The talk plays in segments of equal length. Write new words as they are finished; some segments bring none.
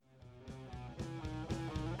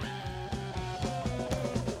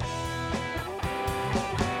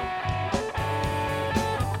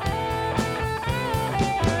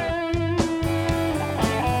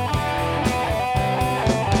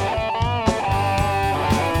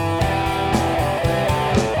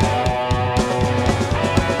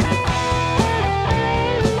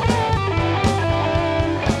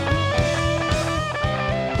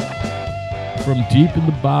Deep in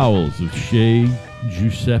the bowels of Shea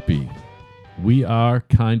Giuseppe, we are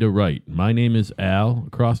kinda right. My name is Al.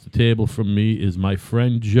 Across the table from me is my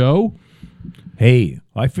friend Joe. Hey,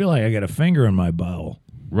 I feel like I got a finger in my bowel.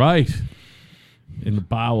 Right. In the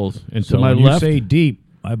bowels. And So to my when left, you say deep,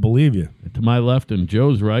 I believe you. to my left and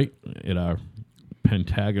Joe's right, at our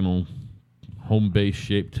pentagonal home base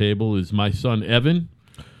shaped table is my son Evan.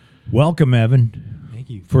 Welcome, Evan,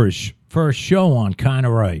 Thank you. for a show on Kinda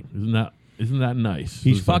Right. Isn't that nice?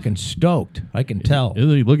 He's It's like- fucking stoked. I can tell. Isn't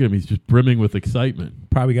he? Look at him. He's just brimming with excitement.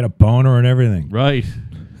 Probably got a boner and everything. Right.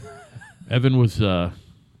 Evan was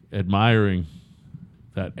admiring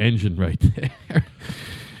that engine right there.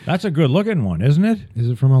 That's a good looking one, isn't it? Is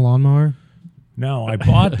it from a lawnmower? No, I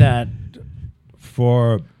bought that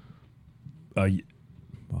for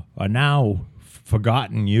a now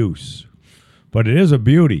forgotten use, but it is a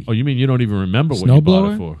beauty. Oh, you mean you don't even remember what you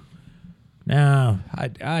bought it Snowblower? for? Now,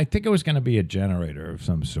 I think it was going to be a generator of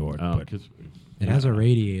some sort, Oh, but 'cause It has a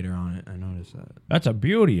radiator on it. I noticed that. that's a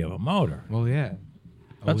beauty of a motor. Well, yeah.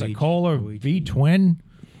 That's a OH Kohler OH. V twin.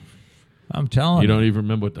 I'm telling you you. don't even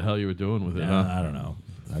remember what the hell you were doing with it, huh? I don't know.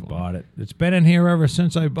 I bought it. It's been in here ever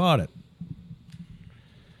since I bought it.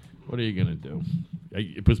 What are you gonna do?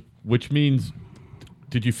 Which means,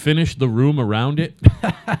 did you finish the room around it?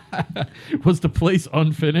 Was the place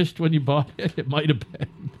unfinished when you bought it? It might have been.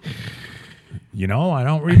 You know, I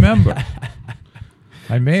don't remember.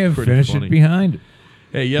 I may have pretty finished funny. it behind it,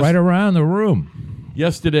 Hey, right around the room.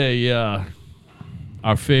 yesterday,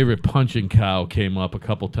 our favorite punching cow came up a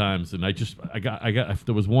couple times, and I got.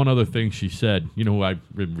 There was one other thing she said. You know who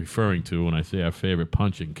I've been referring to when I say our favorite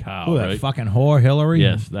punching cow, Oh, that right? fucking whore, Hillary.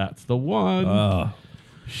 Yes, that's the one.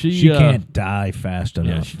 She can't die fast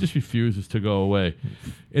enough. Yeah, she just refuses to go away.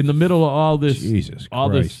 In the middle of all this, Jesus all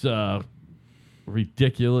Christ. this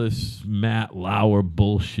ridiculous Matt Lauer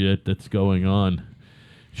bullshit that's going on,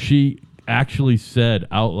 she actually said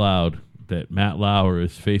out loud that Matt Lauer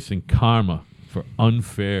is facing karma for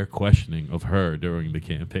unfair questioning of her during the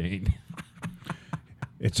campaign.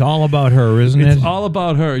 It's all about her, isn't It's it? all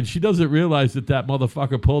about her, and she doesn't realize that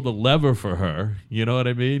motherfucker pulled a lever for her. You know what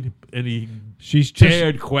I mean? And he She's just,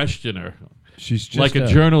 dared question her. she's just Like a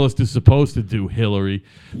journalist is supposed to do, Hillary.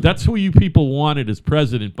 That's who you people wanted as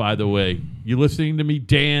president, by the way. You listening to me,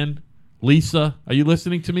 Dan? Lisa? Are you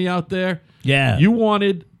listening to me out there? Yeah. You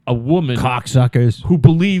wanted a woman cocksuckers. who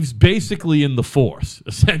believes basically in the Force,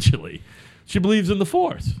 essentially. She believes in the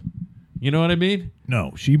Force. You know what I mean?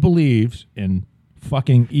 No, she believes in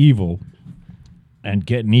fucking evil and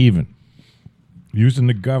getting even. Using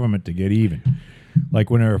the government to get even. Like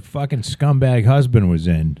when her fucking scumbag husband was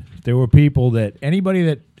in, there were people that, anybody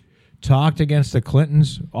that talked against the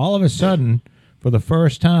Clintons, all of a sudden, for the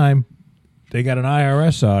first time, they got an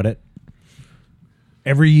IRS audit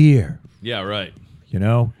every year. Yeah, right. You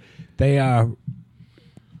know? They are,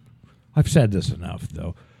 I've said this enough,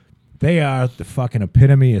 though. They are the fucking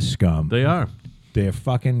epitome of scum. They are. They're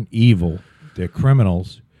fucking evil. They're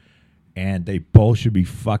criminals. And they both should be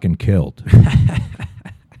fucking killed.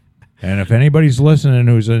 And if anybody's listening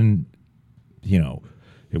who's in,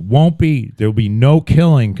 there'll be no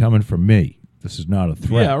killing coming from me. This is not a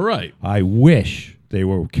threat. Yeah, right. I wish they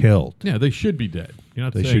were killed. Yeah, they should be dead. You're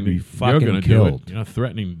not They saying should be you're fucking gonna killed. do it. You're not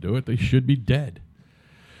threatening to do it. They should be dead.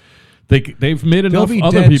 They've made They'll enough be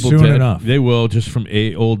other dead people soon dead. enough. They will, just from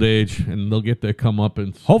old age, and they'll get their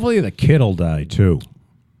comeuppance. Hopefully the kid'll die, too.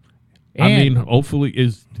 I And- mean, hopefully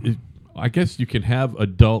I guess you can have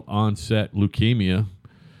adult onset leukemia.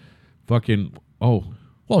 Fucking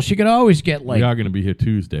Well, she could always get, we are going to be here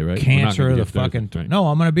Tuesday, right? We're not cancer gonna of be the here Thursday, fucking... right? No,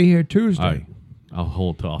 I'm going to be here Tuesday. All right. I'll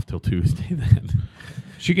hold off till Tuesday then.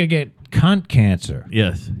 She could get cunt cancer.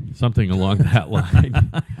 Yes, something along that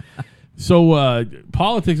line. So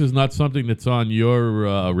politics is not something that's on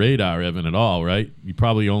your radar, Evan, at all, right? You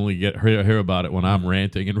probably only hear about it when I'm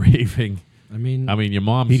ranting and raving. I mean, Your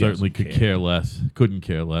mom He certainly doesn't could care. care less. Couldn't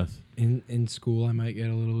care less. in school, I might get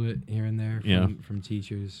a little bit here and there Yeah. from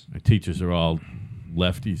teachers. Our teachers are all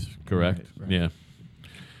lefties, correct? Right. Yeah.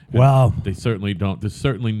 Well, They certainly don't. There's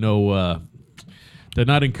certainly no. They're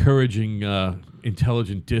not encouraging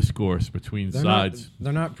intelligent discourse between sides.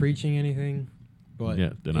 They're not preaching anything, but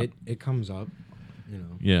Yeah, they're not. it comes up,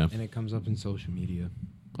 Yeah. and it comes up in social media.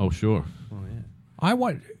 Oh, sure. Oh yeah. I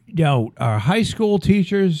want... are high school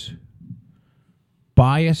teachers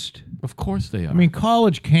biased? Of course they are. I mean,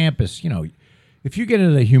 college campus, if you get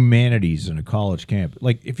into the humanities in a college campus,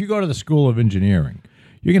 like if you go to the School of Engineering,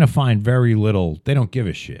 you're going to find very little, they don't give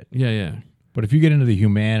a shit. yeah. But if you get into the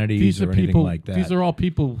humanities These or are anything people. like that, These are all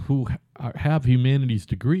people who have humanities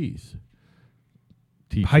degrees.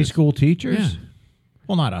 Teachers. high school teachers? Yeah.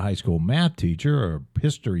 Well, not a high school math teacher or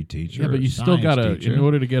history teacher. Yeah, or but a you still science gotta, teacher. in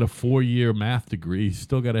order to get a 4-year math degree, you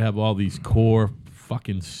still gotta have all these core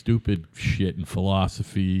fucking stupid shit in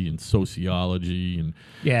philosophy and sociology and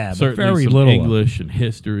Yeah, but certainly very some little of it. English and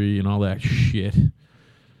history and all that shit. You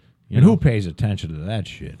And know? who pays attention to that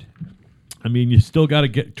shit? I mean, you still got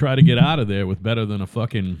to try to get out of there with better than a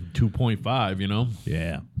fucking 2.5, you know?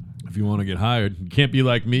 Yeah. If you want to get hired. You can't be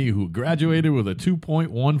like me who graduated with a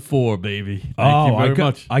 2.14, baby. Thank you very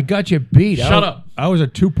much. I got you beat. Shut up. I was a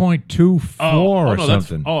 2.24 or no,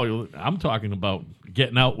 something. I'm talking about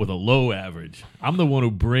getting out with a low average. I'm the one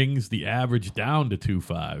who brings the average down to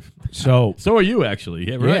 2.5. So, So are you, actually.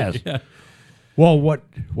 Yeah, right. Yes. Yeah. well,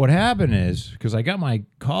 what happened is, because I got my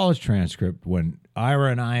college transcript when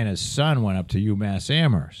Ira and I and his son went up to UMass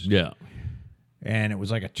Amherst, Yeah. and it was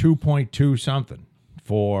like a 2.2 something,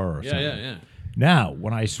 4 or something. Yeah. Now,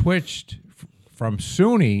 when I switched from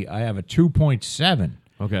SUNY, I have a 2.7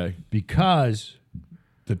 Okay. because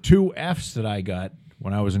the 2 Fs that I got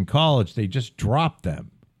when I was in college, they just dropped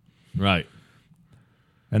them. Right.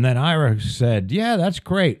 And then Ira said, yeah, that's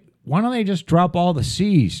great. Why don't they just drop all the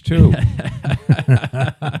C's, too?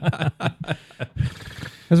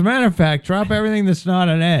 As a matter of fact, drop everything that's not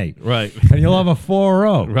an A, Right. and you'll have a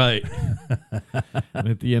 4.0. Right. And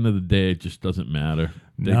at the end of the day, it just doesn't matter.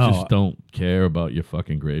 They No. just don't care about your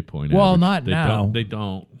fucking grade point. Well, average. not they now. They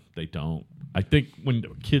don't. I think when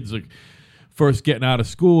kids are first getting out of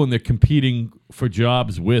school and they're competing for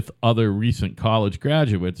jobs with other recent college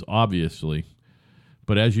graduates, obviously.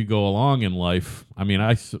 But as you go along in life, I mean,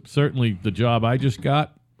 certainly the job I just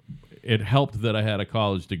got, it helped that I had a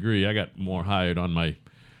college degree. I got more hired on my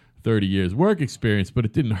 30 years work experience, but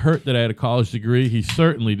it didn't hurt that I had a college degree. He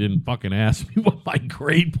certainly didn't fucking ask me what my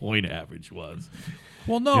grade point average was.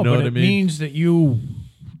 Well, no, You know but what it I mean? means that you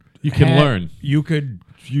can learn.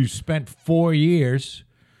 You spent 4 years.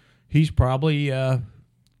 He's probably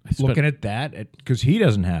looking at that because he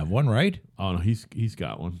doesn't have one, right? Oh no, he's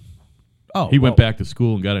got one. Oh, He went back to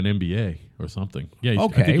school and got an MBA or something. Yeah, I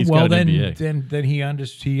think Okay, he's well got an then, MBA. then he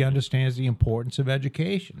understands the importance of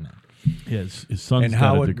education Yeah, his son's and got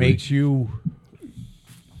how a it degree. makes you.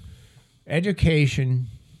 Education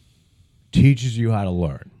teaches you how to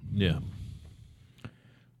learn, Yeah,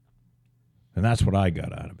 and that's what I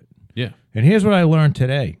got out of it. yeah. And here's what I learned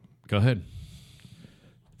today: Go ahead.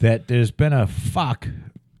 that there's been a fuck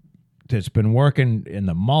that's been working in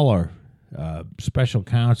the Mueller special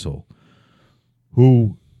counsel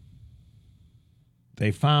who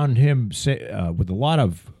they found him with a lot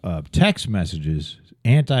of text messages,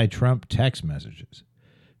 anti-Trump text messages.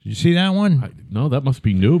 Did you see that one? No, that must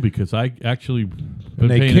be new because I actually been And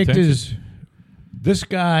they paying kicked attention. this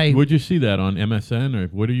guy. Where'd you see that on MSN or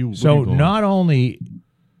what are you? So what are you going? not only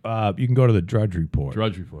you can go to the Drudge Report.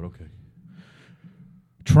 Drudge Report. Okay.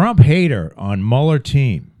 Trump hater on Mueller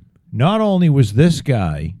team. Not only was this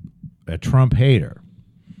guy a Trump hater,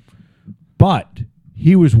 but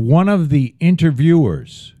he was one of the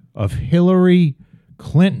interviewers of Hillary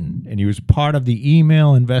Clinton, and he was part of the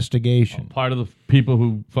email investigation. Part of the people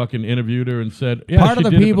who fucking interviewed her and said, "Yeah, Part she of the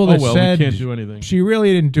did it, people but, that oh, well, said we can't do anything." she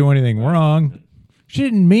really didn't do anything wrong. She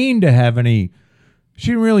didn't mean to have any. She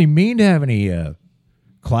didn't really mean to have any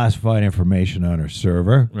classified information on her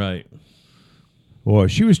server. Right. Or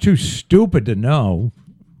she was too stupid to know.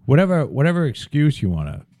 Whatever excuse you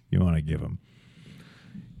wanna give him.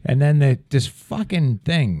 And then this fucking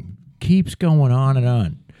thing keeps going on and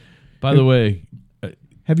on. By the way,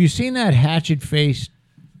 Have you seen that hatchet-faced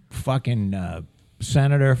fucking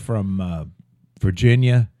senator from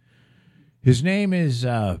Virginia? His name is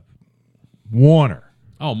Warner.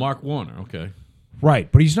 oh, Mark Warner. Okay.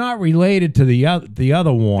 Right, but he's not related to the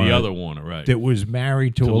other Warner. The other Warner, right. that was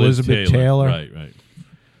married to Liz Elizabeth Taylor. Right, right.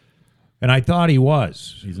 And I thought he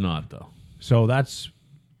was. He's not, though. So that's,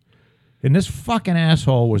 and this fucking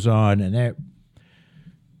asshole was on, and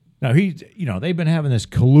they've been having this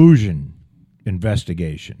collusion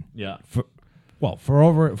investigation Yeah. for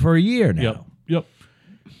a year now. Yep.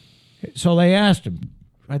 So they asked him.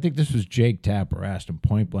 I think this was Jake Tapper asked him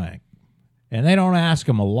point blank, and they don't ask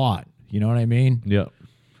him a lot. You know what I mean? Yep.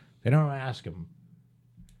 They don't ask him.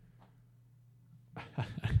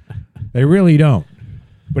 They really don't.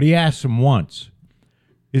 But he asked him once,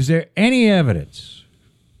 is there any evidence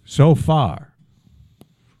so far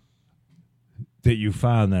that you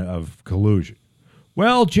found of collusion?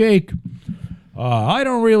 Well, Jake, I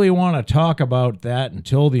don't really want to talk about that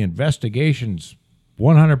until the investigation's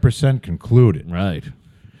 100% concluded. Right.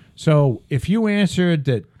 So if you answered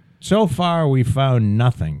that so far we found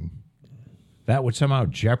nothing, that would somehow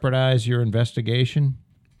jeopardize your investigation?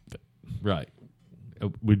 Right.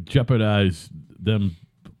 It would jeopardize them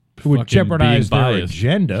It would fucking jeopardize being their biased.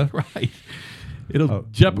 agenda. Right. It'll Oh,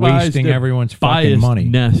 jeopardize wasting their everyone's fucking biased money.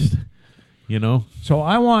 nest. You know? So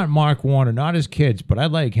I want Mark Warner, not his kids, but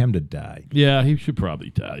I'd like him to die. Yeah, he should probably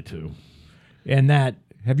die too. And that,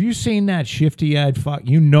 have you seen that shifty-eyed fuck?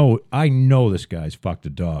 You know, I know this guy's fucked a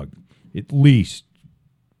dog. At least,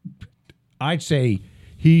 I'd say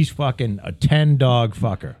he's fucking a 10-dog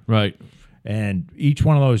fucker. Right. And each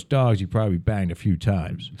one of those dogs he probably banged a few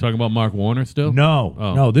times. You talking about Mark Warner still? No,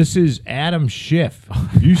 Oh. no, this is Adam Schiff.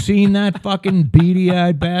 You seen that fucking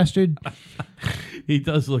beady-eyed bastard? He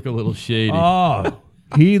does look a little shady. Oh,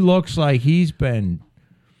 he looks like he's been,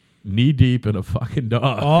 Knee deep in a fucking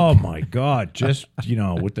dog. oh my God, just,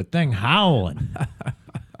 with the thing howling.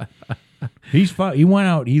 He went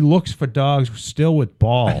out, he looks for dogs still with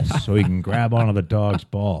balls so he can grab onto the dog's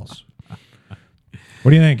balls. What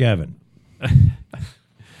do you think, Evan?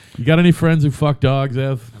 You got any friends who fuck dogs,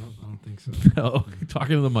 Ev? I don't think so. No.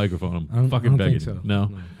 Talking to the microphone. I I'm don't, fucking I don't begging. think so.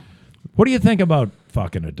 No. What do you think about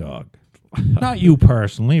fucking a dog? Not you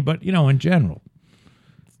personally, but, in general.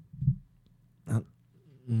 I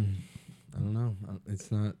don't know.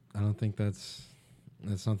 It's not. I don't think that's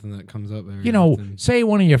something that comes up very often. Say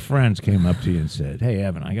one of your friends came up to you and said, "Hey,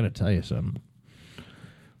 Evan, I got to tell you something.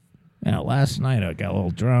 Last night I got a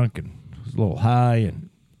little drunk and was a little high,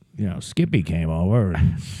 and Skippy came over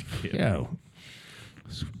and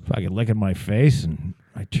was fucking licking my face, and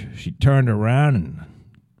she turned around and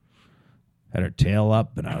had her tail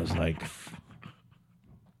up, and I was like,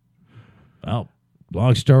 well,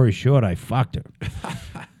 long story short, I fucked her."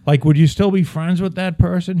 Like, would you still be friends with that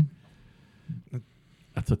person?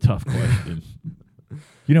 That's a tough question.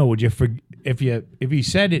 Would you if he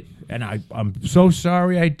said it, and I'm so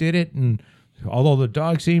sorry I did it, and although the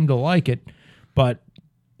dog seemed to like it, but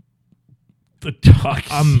The dog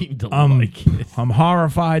seemed to like it. I'm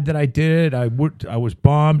horrified that I did it. I was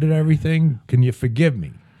bombed and everything. Can you forgive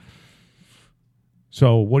me?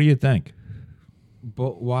 So what do you think?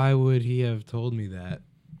 But why would he have told me that?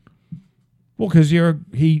 Well, because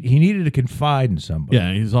he needed to confide in somebody.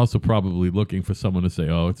 Yeah, he's also probably looking for someone to say,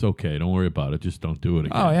 "Oh, it's okay. Don't worry about it. Just don't do it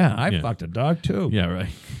again." Oh yeah, I fucked a dog too. Yeah, right.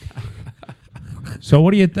 So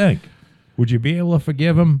what do you think? Would you be able to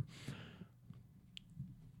forgive him?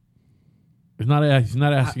 He's not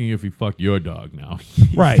asking you if he fucked your dog now.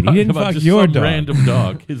 Right, he Talking didn't about fuck just your some dog. random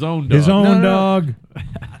dog. His own dog. His own No, no, no. dog.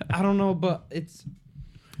 I don't know, but it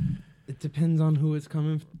depends on who it's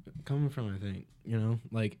coming from. I think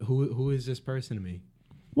like who is this person to me?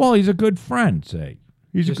 Well, he's a good friend. Say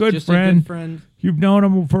he's Just a good friend. A good friend. You've known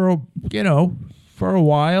him for a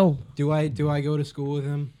while. Do I go to school with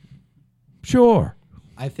him? Sure.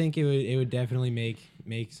 I think it would definitely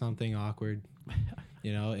make something awkward.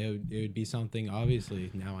 It would be something. Obviously,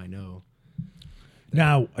 now I know.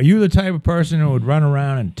 Now, are you the type of person who would run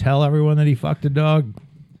around and tell everyone that he fucked a dog?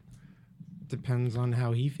 Depends on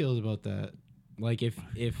how he feels about that. Like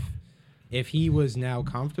if he was now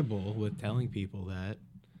comfortable with telling people that,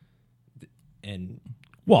 and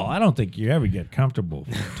Well, I don't think you ever get comfortable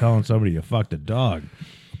telling somebody you fucked a dog.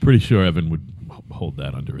 Pretty sure Evan would hold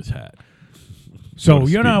that under his hat. So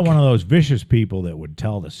to you're not speak. one of those vicious people that would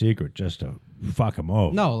tell the secret just to fuck him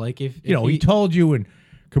over. no, like if he told you in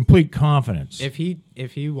complete confidence. if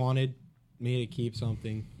he wanted me to keep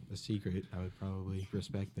something a secret, I would probably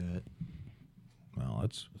respect that. Well,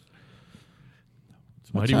 It's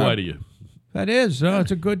mighty up? white of you. that is.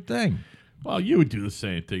 It's a good thing. Well, you would do the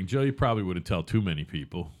same thing, Joe. You probably wouldn't tell too many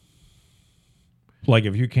people. Like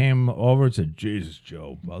if you came over and said, "Jesus,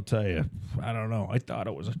 Joe, I'll tell you, I don't know. I thought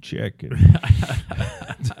it was a chick.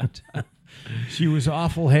 She was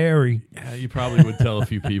awful hairy." Yeah, you probably would tell a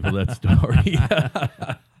few people that story.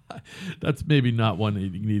 That's maybe not one that you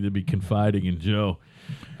need to be confiding in Joe.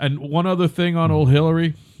 And one other thing on old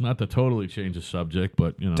Hillary, not to totally change the subject,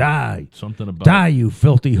 but Die. something about Die, you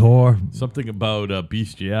filthy whore. something about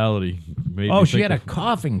bestiality. Made Oh, me she think had a of-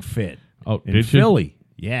 coughing fit Oh, in did she? Philly.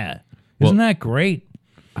 Yeah. Well- Isn't that great?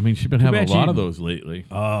 I mean, she's been having a bad lot she- of those lately.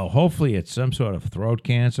 Oh, hopefully it's some sort of throat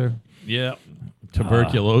cancer. Yeah,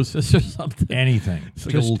 tuberculosis or something. Anything. It's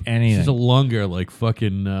like Just anything. She's a lunger like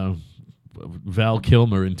fucking Val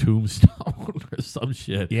Kilmer in Tombstone or some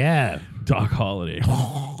shit. yeah. Doc Holliday.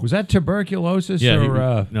 Was that tuberculosis Yeah,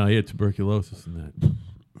 or no, he had tuberculosis in that.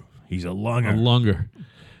 he's a A lunger? lunger.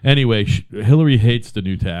 Anyway, Hillary hates the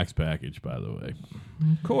new tax package. By the way,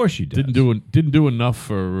 Of course she does. didn't do enough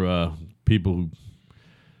for people who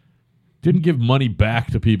didn't give money back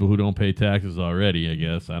to people who don't pay taxes already. I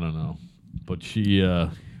guess I don't know, but she.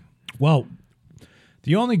 Well,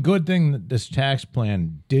 the only good thing that this tax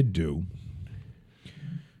plan did do,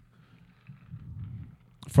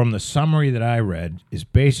 from the summary that I read, is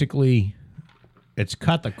basically it's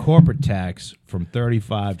cut the corporate tax from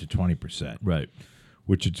 35 to 20%, Right.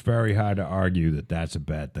 which it's very hard to argue that that's a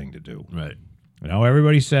bad thing to do. Right. You know,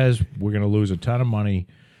 everybody says we're going to lose a ton of money,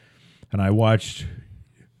 and I watched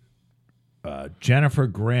Jennifer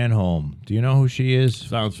Granholm. Do you know who she is?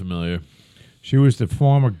 Sounds familiar. She was the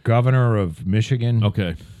former governor of Michigan.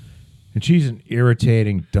 Okay. And she's an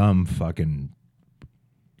irritating, dumb fucking,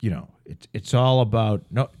 it's all about,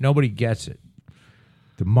 nobody gets it.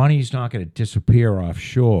 The money's not going to disappear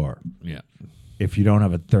offshore Yeah. if you don't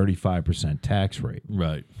have a 35% tax rate.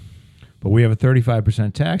 Right. But we have a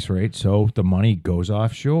 35% tax rate, so the money goes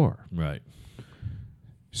offshore. Right.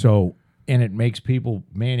 So, and it makes people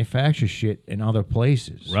manufacture shit in other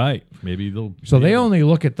places. Right. Maybe they'll. So they only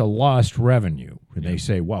look at the lost revenue and they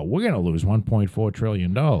say, well, we're going to lose $1.4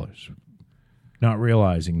 trillion. Not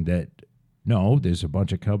realizing that, no, there's a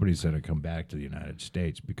bunch of companies that have come back to the United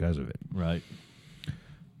States because of it. Right.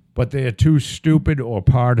 But they're too stupid or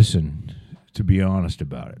partisan to be honest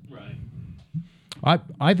about it. Right.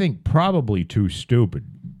 I think probably too stupid.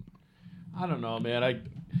 I don't know, man.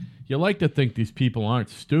 You like to think these people aren't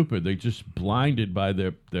stupid. They're just blinded by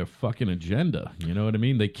their fucking agenda. You know what I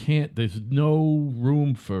mean? They can't. There's no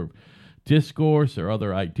room for discourse or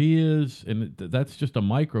other ideas, and that's just a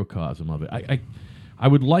microcosm of it. I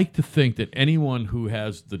would like to think that anyone who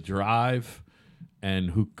has the drive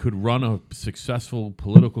and who could run a successful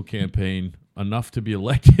political campaign enough to be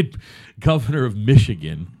elected governor of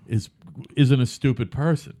Michigan isn't a stupid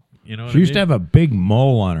person. You know what She used I to mean? have a big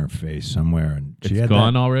mole on her face somewhere, and she It's had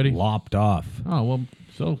gone that already? lopped off. Oh, well,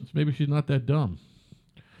 so maybe she's not that dumb.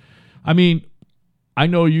 I mean, I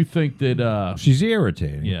know you think that... She's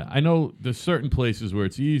irritating. yeah, I know there's certain places where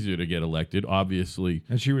it's easier to get elected, obviously.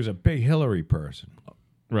 And she was a big Hillary person.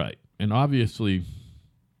 Right. And obviously,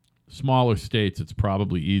 smaller states, it's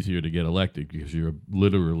probably easier to get elected because you're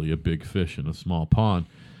literally a big fish in a small pond.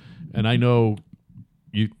 And I know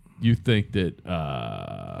you think that,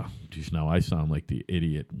 geez, now I sound like the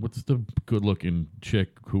idiot. What's the good-looking chick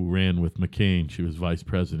who ran with McCain? She was vice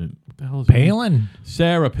president. What the hell is her name? Palin?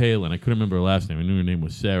 Sarah Palin. I couldn't remember her last name. I knew her name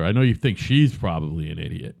was Sarah. I know you think she's probably an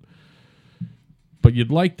idiot. But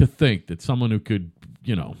you'd like to think that someone who could,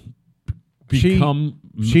 become...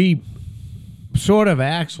 She sort of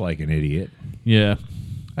acts like an idiot. Yeah.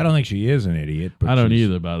 I don't think she is an idiot. But I don't she's-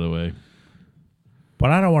 either, by the way.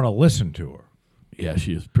 But I don't want to listen to her. Yeah,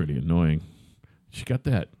 she is pretty annoying. She got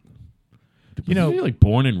that. You know- Is she like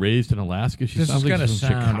born and raised in Alaska? She This sounds is like going to she's from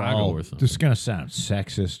sound Chicago all, or something. this is going to sound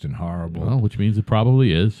sexist and horrible. Well, which means it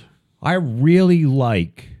probably is. I really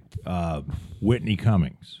like Whitney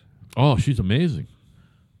Cummings. Oh, she's amazing.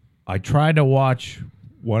 I tried to watch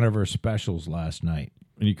one of her specials last night.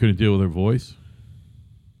 And you couldn't deal with her voice?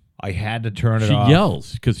 I had to turn it She off.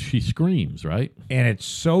 yells because she screams, right? And it's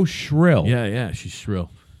so shrill. Yeah, she's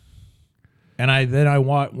shrill. And I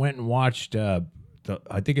went and watched, I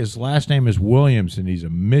think his last name is Williams, and he's a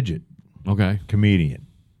midget Okay. comedian.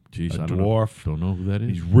 Jeez, A I don't dwarf. Don't know who that is.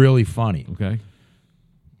 He's really funny. Okay.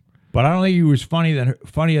 But I don't think he was funnier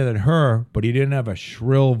than her, but he didn't have a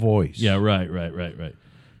shrill voice. Yeah, right.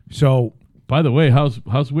 So By the way,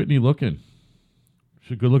 how's Whitney looking?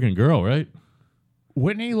 She's a good-looking girl, right?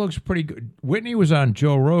 Whitney looks pretty good. Whitney was on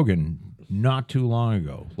Joe Rogan not too long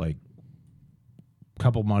ago, like a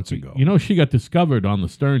couple months ago. You know she got discovered on the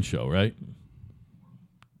Stern Show, right?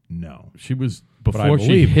 No. She was I before she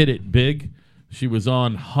believe hit it big. She was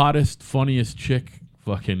on hottest, funniest chick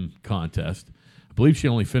fucking contest. I believe she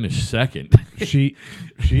only finished second. She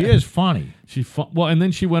is funny. Well, and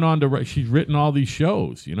then she went on to she's written all these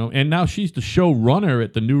shows, and now she's the showrunner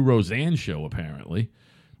at the new Roseanne show apparently.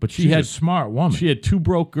 But she She's had a smart woman. She had Two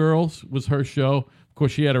Broke Girls was her show. Of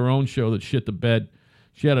course, she had her own show that shit the bed.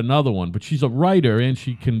 She had another one, but she's a writer and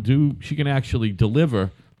she can actually deliver.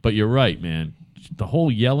 But you're right, man. The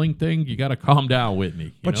whole yelling thing, you got to calm down, Whitney.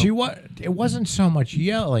 you But know? it wasn't so much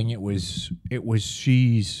yelling. It was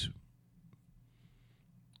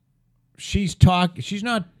she's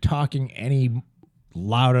not talking any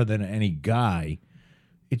louder than any guy.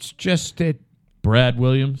 It's just that Brad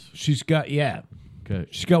Williams. she's got Okay.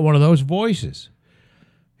 she's got one of those voices,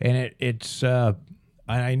 and it's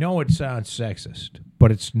I know it sounds sexist,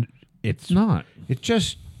 but it's Not. It's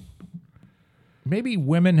just maybe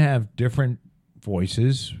women have different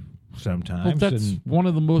voices sometimes. Well, that's and one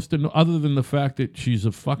of the most, other than the fact that she's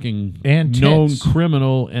a fucking And known tits.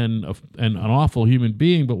 criminal and an awful human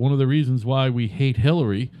being, but one of the reasons why we hate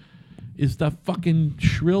Hillary is the fucking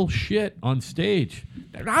shrill shit on stage.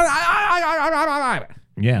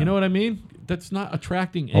 yeah, You know what I mean? that's not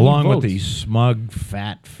attracting any Along votes. with the smug,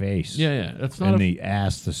 fat face. Yeah, that's not And a, the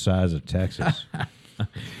ass the size of Texas. That's all right.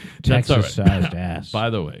 Texas-sized ass. By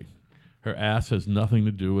the way, her ass has nothing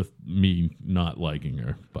to do with me not liking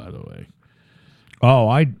her. By the way,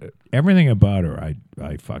 Oh, everything about her,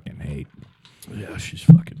 I fucking hate. yeah, she's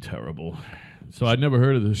fucking terrible. So I'd never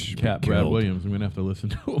heard of this cat, Brad killed. Williams. I'm gonna have to listen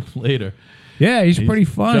to him later. Yeah, he's pretty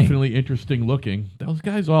funny. Definitely interesting looking. Those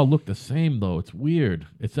guys all look the same though. It's weird.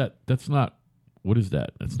 That's not. What is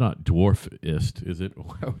that? That's not dwarfist, is it?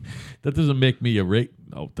 That doesn't make me a rate.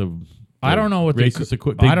 Oh, I don't know what they racist.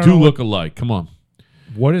 I They don't do know look alike. Come on.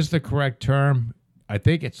 What is the correct term? I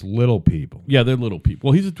think it's little people. Yeah, they're little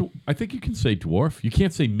people. Well, I think you can say dwarf. You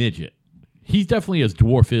can't say midget. He definitely has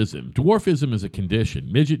dwarfism. Dwarfism is a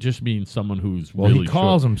condition. Midget just means someone who's Well, really he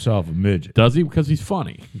calls short. himself a midget. Does he? Because he's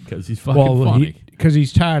funny. Because he's fucking funny. Because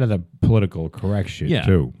he's tired of the political correct shit, Yeah.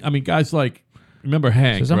 too. I mean, guys like, remember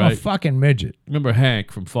Hank, Says, I'm right? a fucking midget. Remember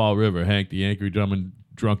Hank from Fall River, Hank the angry, drunken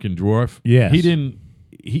dwarf? Yes. He didn't.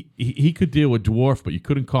 He could deal with dwarf, but you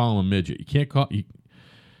couldn't call him a midget. You can't call.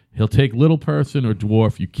 He'll take little person or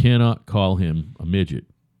dwarf. You cannot call him a midget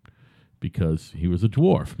because he was a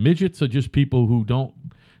dwarf. Midgets are just people who don't.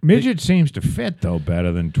 Midget seems to fit, though,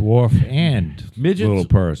 better than dwarf and little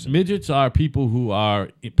person. Midgets are people who are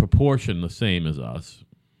in proportion the same as us,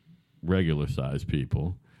 regular sized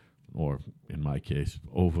people, or in my case,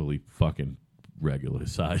 overly fucking regular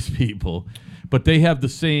sized people. But they have the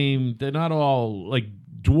same. They're not all like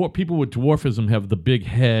people with dwarfism have the big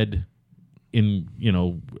head in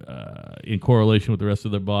in correlation with the rest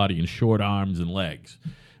of their body and short arms and legs.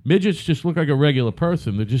 Midgets just look like a regular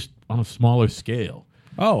person. They're just on a smaller scale.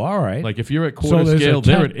 Oh, all right. Like if you're at quarter there's scale, a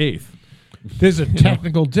they're at eighth. There's a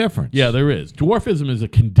technical difference. Yeah, there is. Dwarfism is a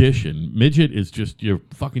condition. Midget is just you're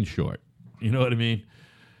fucking short. You know what I mean?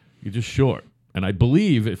 You're just short. And I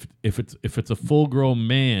believe if it's a full grown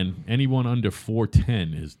man, anyone under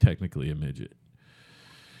 4'10" is technically a midget.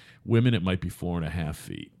 Women, it might be 4.5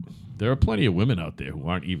 feet. There are plenty of women out there who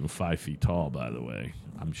aren't even 5 feet tall, by the way.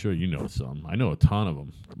 I'm sure you know some. I know a ton of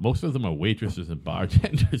them. Most of them are waitresses and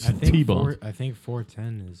bartenders and T-bones. I think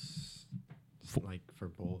 410 is like for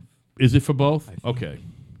both. Is it for both? I think. Okay.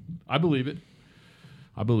 I believe it.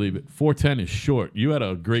 4'10" is short. You had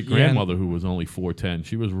a great grandmother who was only 4'10".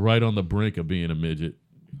 She was right on the brink of being a midget.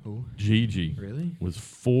 Who? Gigi. Really? Was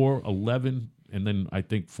 4'11", and then I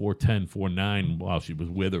think 4'10", 4'9", while she was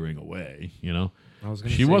withering away, you know? I was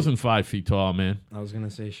gonna She say, wasn't 5 feet tall, man. I was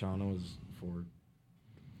gonna say Shauna was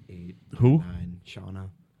 4'8". Who? 9. Shauna.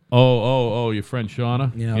 Oh, your friend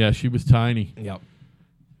Shauna? Yeah. Yeah, she was tiny. Yep.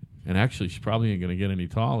 And actually, she probably ain't going to get any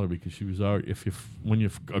taller because she was already, when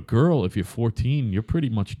you're a girl, if you're 14, you're pretty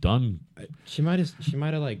much done. She might have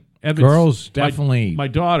like. Evan's, Girls definitely. My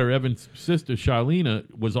daughter, Evan's sister, Charlena,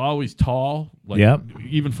 was always tall. Like, Yep.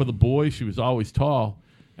 Even for the boys, she was always tall.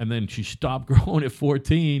 And then she stopped growing at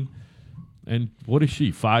 14. And what is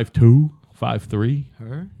she, 5'2", 5'3"?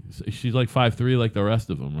 Her? She's like 5'3", like the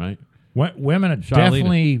rest of them, right? Women are Charlena.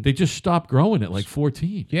 definitely. They just stopped growing at like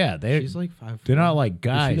 14. Yeah, She's like 5'. they're not like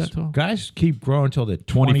guys. that tall? Guys keep growing until they're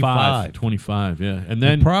 25. 25, yeah. And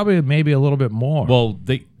then, Probably maybe a little bit more. well,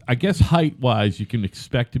 I guess height-wise, you can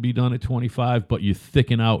expect to be done at 25, but you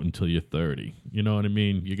thicken out until you're 30. You know what I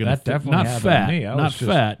mean? You're gonna That definitely not happened fat, to me. I not was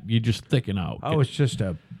just- fat. You just thicken out. I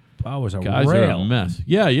was a Guys are rail. a mess.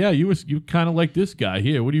 Yeah. You kind of like this guy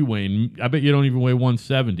here. What are you weighing? I bet you don't even weigh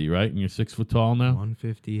 170, right? And you're 6 foot tall now.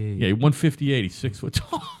 158. Yeah, 158. He's 6 foot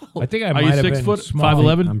tall. I think I Are might you have 6 been foot? small.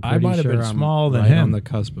 5'11"? I'm I pretty might have sure been I'm smaller than right him. on the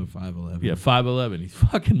cusp of 5'11". Yeah, 5'11". He's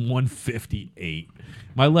fucking 158.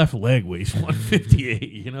 My left leg weighs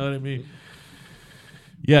 158. You know what I mean?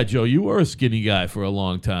 Yeah, Joe, you were a skinny guy for a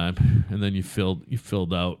long time, and then you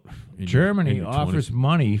filled out. In Germany your offers 20s.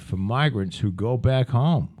 money for migrants who go back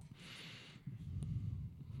home.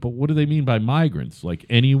 But what do they mean by migrants? Like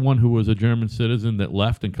anyone who was a German citizen that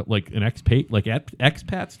left and like an expat, like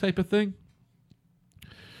expats type of thing?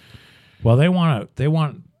 Well, they want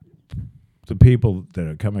the people that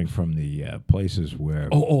are coming from the places where.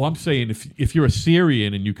 Oh, I'm saying if you're a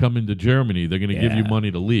Syrian and you come into Germany, they're going to give you Yeah. money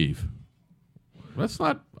to leave. That's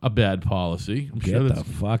not a bad policy. Get the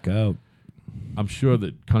fuck out. I'm sure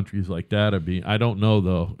that countries like that are being. I don't know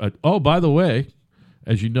though. By the way,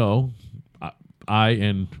 as you know, I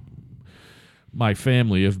and my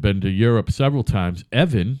family have been to Europe several times.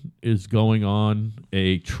 Evan is going on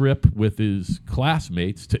a trip with his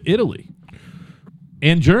classmates to Italy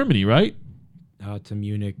and Germany, right? To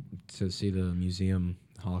Munich to see the museum,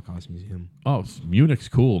 Holocaust Museum. Oh, Munich's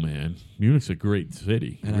cool, man. Munich's a great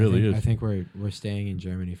city. And It really is. I think we're staying in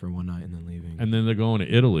Germany for one night and then leaving. And then they're going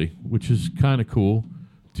to Italy, which is kind of cool.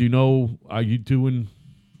 Do you know? Are you doing?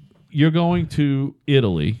 You're going to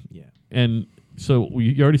Italy, Yeah. and so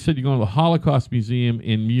you already said you're going to the Holocaust Museum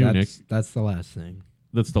in Munich. That's the last thing.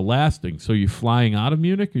 That's the last thing. So you're flying out of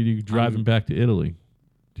Munich, or are you driving back to Italy?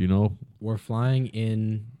 Do you know? We're flying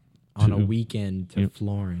in on a To- weekend to Yep.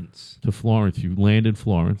 Florence. To Florence. You land in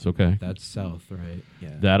Florence. Okay. That's south, right?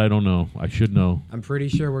 Yeah. That I don't know. I should know. I'm pretty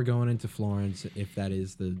sure we're going into Florence if that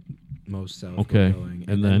is the most south Okay, we're going.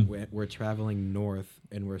 and then? we're traveling north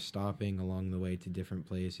and we're stopping along the way to different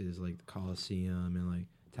places like the Colosseum and like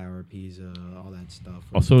Tower of Pisa, all that stuff.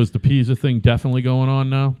 Also, is the Pisa thing definitely going on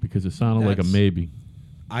now? Because it sounded like a That's- maybe.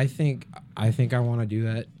 I think I want to do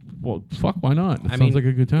that. Well, fuck, why not? It I sounds mean, like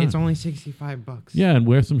a good time. It's only $65. Yeah, and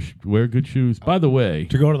wear good shoes. By the way,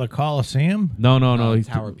 To go to the Coliseum? no. he's-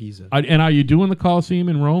 Tower of Pisa. and are you doing the Colosseum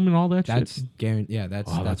in Rome and all that That's shit? guaranteed. Yeah,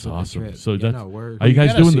 that's Oh, that's what the awesome. trip. So Yeah, that's- no, we're Are you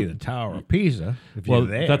guys gotta doing see the- the Tower of Pisa if Well, you're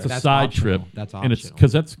there. that's a That's side optional. trip. That's and it's optional.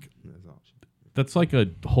 because that's like a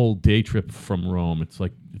whole day trip from Rome. It's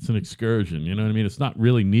like it's an excursion. You know what I mean? It's not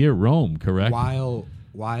really near Rome, correct? while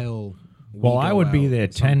we well, I go would be out,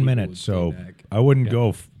 there some 10 people minutes, would stay so back. I wouldn't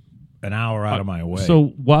go an hour out of my way. So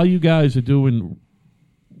while you guys are doing,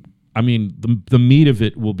 I mean, the meat of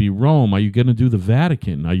it will be Rome. Are you going to do the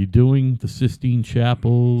Vatican? Are you doing the Sistine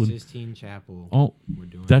Chapel? And, Sistine Chapel. oh, We're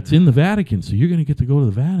doing that's that. in the Vatican, so you're going to get to go to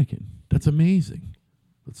the Vatican. That's amazing.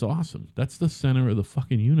 That's awesome. That's the center of the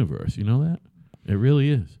fucking universe. You know that? It really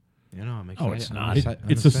is. You know, I'm excited. it's I'm not. exci- I'm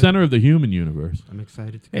It's the excited- center of the human universe, I'm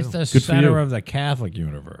excited to go. it's the Good for center you. of the Catholic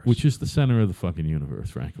universe. which is the center of the fucking universe,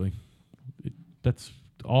 frankly. That's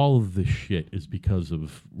all of this shit is because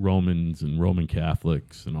of Romans and Roman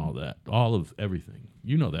Catholics and all that. All of everything.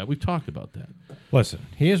 You know that. We've talked about that. Listen,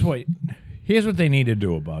 here's what they need to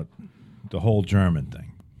do about the whole German thing.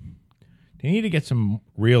 They need to get some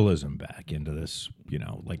realism back into this,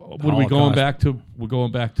 like What are we going back to? We're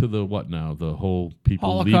going back to the what now? The whole people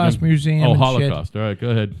Holocaust leaving? Museum Oh, and Holocaust. All right, go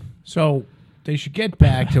ahead. So they should get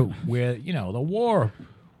back to where, the war,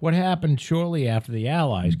 what happened shortly after the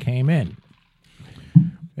Allies came in.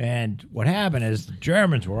 And what happened is the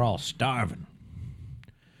Germans were all starving.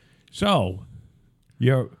 So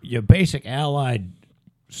your basic Allied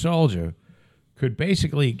soldier could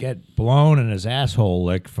basically get blown and his asshole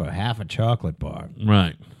licked for half a chocolate bar.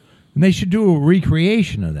 Right. And they should do a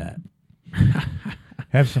recreation of that.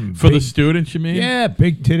 Have some For the big- students, you mean? yeah,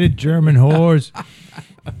 big titted German whores.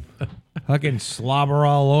 Fucking slobber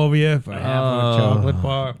all over you for half of a chocolate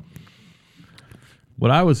bar.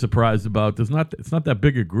 What I was surprised about, it's not that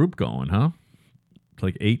big a group going, huh? It's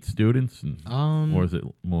like 8 students, or is it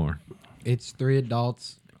more? It's 3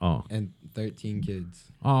 adults Oh. and 13 kids,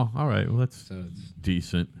 Oh, all right. Well, that's so it's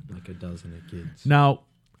decent. like a dozen of kids. Now,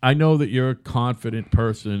 I know that you're a confident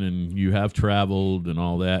person and you have traveled and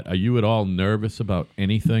all that. Are you at all nervous about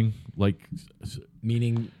anything? Like,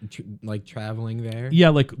 Meaning, like traveling there. yeah,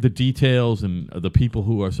 like the details and the people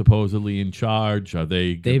who are supposedly in charge. Are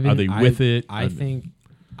they with it? I think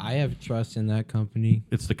I have trust in that company.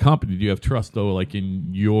 It's the company. Do you have trust though, like in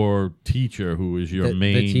your teacher who is your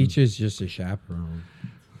main? The teacher's just a chaperone.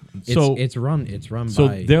 So it's run So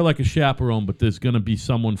by they're like a chaperone, but there's going to be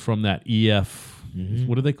someone from that EF.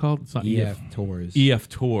 What are they called? It's not EF tours EF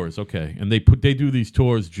tours. Okay, and they do these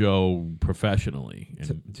tours, Joe, professionally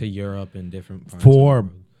to Europe and different parts For- of the world.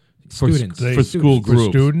 for Students. for school For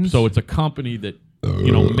groups. students? So it's a company that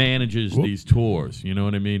manages these tours. You know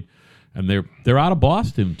what I mean? And they're out of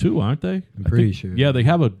Boston too, aren't they? I'm I pretty think- sure. Yeah, they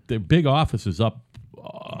have their big offices up.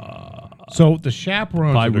 So the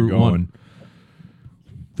chaperones By that are Route going, 1. are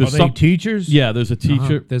There's they some teachers? Yeah, there's a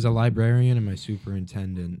teacher. There's a librarian and my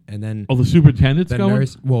superintendent, and then Oh, the superintendent's the going.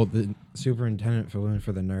 nurse. Well, the superintendent filled in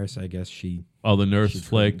for the nurse. I guess she Oh, the nurse couldn't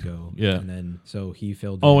flaked. go. Yeah. and then so he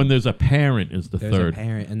filled. Oh, in. and there's a parent is the There's third, a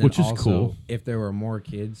parent, and then which is also, cool. if there were more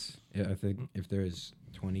kids, I think if there's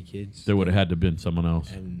 20 kids, There would have had to been someone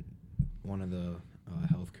else. and one of the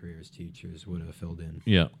health careers teachers would have filled in.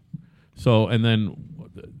 Yeah. So and then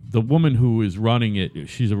the woman who is running it,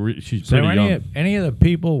 she's Is there pretty young. any of the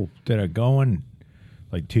people that are going,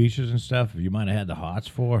 like teachers and stuff, you might have had the hots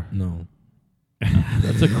for? No,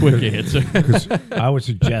 That's a quick answer. I would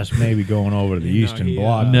suggest maybe going over to the Eastern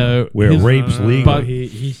Bloc, No, where his- rape's legal. But-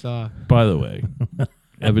 he saw By the way,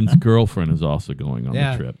 Evan's girlfriend is also going on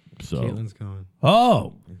Yeah. the trip. So Caitlin's going.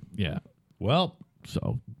 Oh, yeah, well,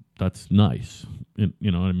 so that's nice.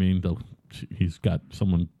 You know what I mean? He's got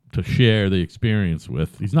someone to share the experience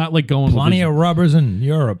with. He's not like going. plenty with of rubbers in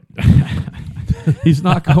Europe. He's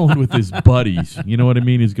not going with his buddies. You know what I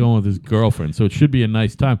mean? He's going with his girlfriend. So it should be a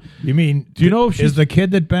nice time. You mean, Do you know if she's is the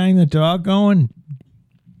kid that banged the dog going?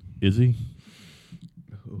 Is he?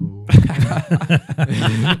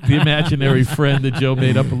 The imaginary friend that Joe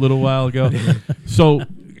made up a little while ago. So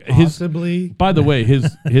Possibly. by the way,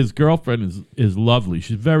 his girlfriend is lovely.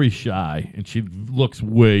 She's very shy, and she looks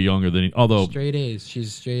way younger than he. Although Straight A's.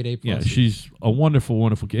 She's straight A+. yeah, she's a wonderful,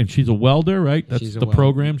 wonderful kid. And she's a welder, right? That's She's a the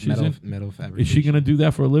program she's metal, in. Metal fabrication. Is she going to do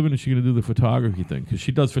that for a living? Or is she going to do the photography thing? Because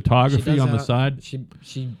she does photography She does on the that- side.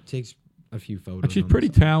 She takes a few photos. But she's on pretty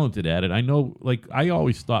the side. talented at it. I know, like, I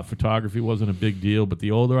always thought photography wasn't a big deal, but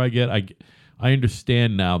the older I get, I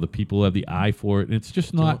understand now that people have the eye for it. And it's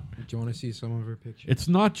just not. Do you want to see some of her pictures? It's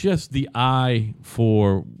not just the eye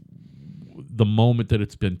for the moment that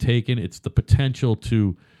it's been taken. It's the potential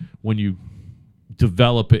to, when you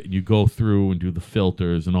develop it and you go through and do the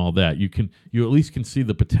filters and all that, you at least can see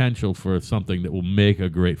the potential for something that will make a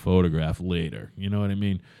great photograph later. You know what I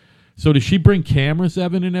mean? So does she bring cameras,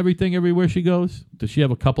 Evan, and everything everywhere she goes? Does she have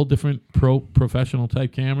a couple different professional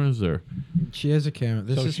type cameras, or? She has a camera.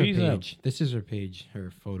 This So is her she's page. This is her page,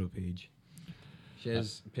 her photo page. She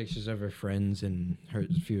has pictures of her friends and a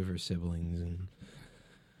few of her siblings, and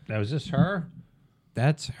Now, is this her?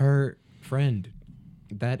 that's her friend.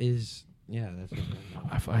 That is, that's her friend.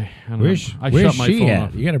 I don't know. Where's I shut my she phone at?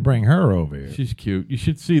 off. You got to bring her over here. She's cute. You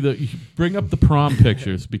should bring up the prom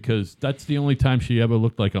pictures because that's the only time she ever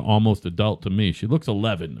looked like an almost adult to me. She looks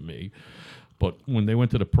 11 to me, but when they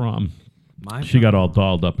went to the prom, she got all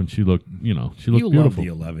dolled up and she looked, she looked You love beautiful. the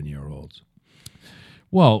 11-year-olds.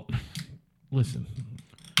 Well, listen,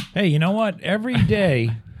 Hey, you know what? Every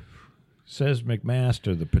day, says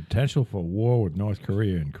McMaster, the potential for war with North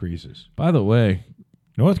Korea increases. by the way,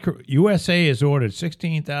 USA has ordered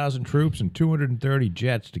 16,000 troops and 230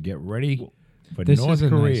 jets to get ready for This North is a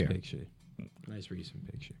Korea. nice picture. Nice recent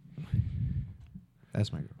picture.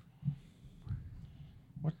 That's my girl.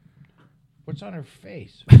 What's on her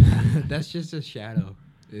face? That's just a shadow.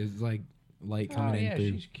 It's like light coming in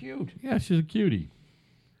through. she's cute. yeah, she's a cutie.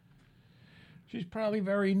 She's probably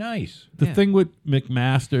very nice. The Yeah. thing with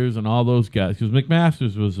McMasters and all those guys, because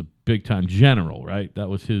McMasters was a big time general, right? That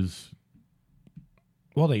was his.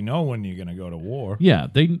 Well, they know when you're going to go to war. Yeah,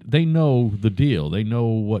 they know the deal. They know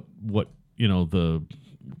what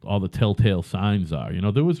all the telltale signs are.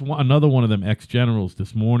 There was another one of them ex-generals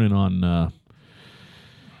this morning on.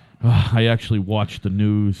 I actually watched the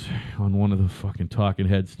news on one of the fucking talking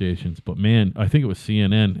head stations, but man, I think it was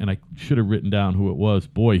CNN, and I should have written down who it was.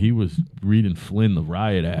 Boy, he was reading Flynn, the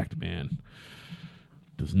Riot Act, man.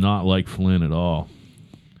 Does not like Flynn at all.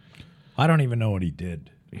 I don't even know what he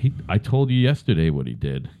did. I told you yesterday what he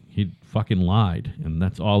did. He fucking lied, and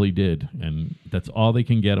that's all he did, and that's all they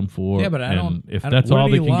can get him for. Yeah, but I and don't. If I don't- that's what all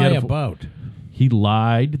did they he can lie get him about? he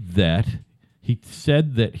lied that he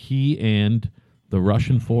said that he and the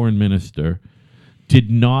Russian foreign minister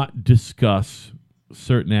did not discuss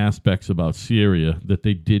certain aspects about Syria that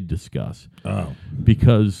they did discuss Oh,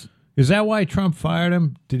 because is that why Trump fired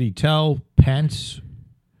him? Did he tell Pence?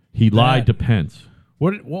 he lied to Pence.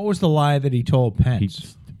 What was the lie that he told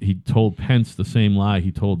Pence? He told Pence the same lie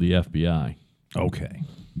he told the FBI, Okay.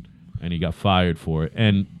 and he got fired for it.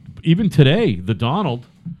 And even today,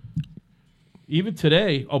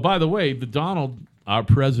 oh, by the way, our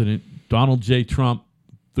president, Donald J. Trump,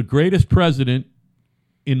 the greatest president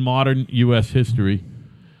in modern U.S. history,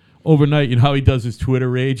 overnight, how he does his Twitter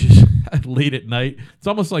rages late at night. It's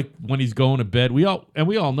almost like when he's going to bed. We all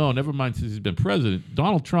know, never mind since he's been president,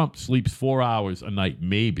 Donald Trump sleeps 4 hours a night,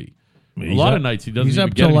 maybe. A lot of nights he doesn't He's even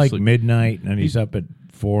up get till any like sleep. midnight, and he's up at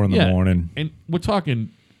 4 in the morning. And we're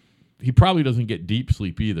talking, he probably doesn't get deep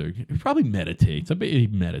sleep either. He probably meditates. I bet he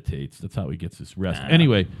meditates. That's how he gets his rest.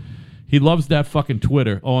 Anyway, he loves that fucking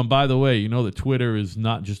Twitter. Oh, and by the way, you know that Twitter is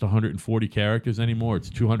not just 140 characters anymore. It's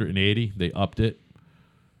 280. They upped it.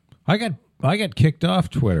 I got kicked off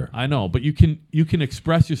Twitter. I know, but you can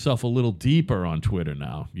express yourself a little deeper on Twitter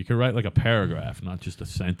now. You can write like a paragraph, not just a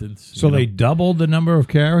sentence. So they doubled the number of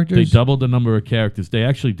characters? They doubled the number of characters. They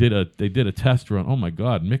actually did a test run. Oh my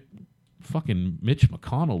God, Mitch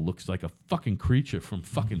McConnell looks like a fucking creature from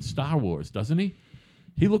fucking Star Wars, doesn't he?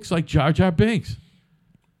 He looks like Jar Jar Binks.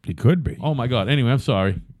 He could be. Oh my God. Anyway, I'm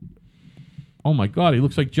sorry. Oh my God, he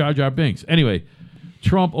looks like Jar Jar Binks. Anyway,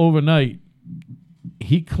 Trump overnight,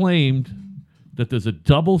 he claimed that there's a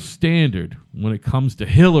double standard when it comes to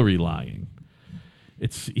Hillary lying.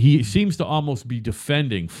 He seems to almost be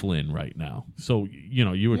defending Flynn right now. So,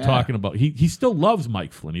 you were talking about, he still loves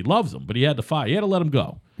Mike Flynn. He loves him, but he had to fire. He had to let him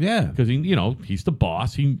go. Yeah. Because, he's the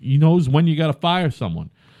boss. He knows when you got to fire someone.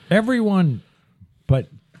 Everyone, but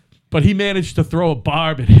he managed to throw a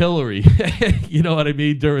barb at Hillary, you know what I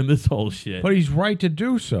mean, during this whole shit. he's right to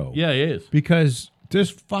do so. Yeah, he is. Because this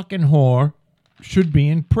fucking whore should be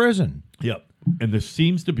in prison. Yep. And there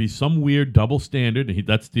seems to be some weird double standard. And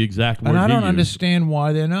that's the exact word And I don't he used. understand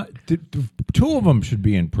why they're not. The two of them should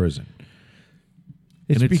be in prison.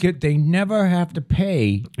 It's because they never have to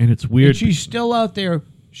pay. And it's weird. And she's still out there.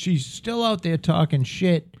 She's still out there talking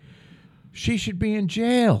shit. She should be in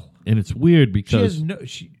jail. And it's weird She because has no.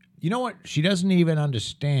 You know what? She doesn't even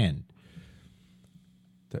understand.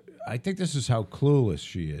 I think this is how clueless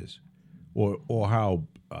she is, or how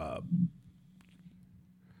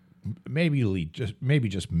maybe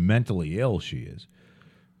just mentally ill she is.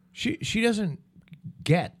 She doesn't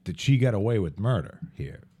get that she got away with murder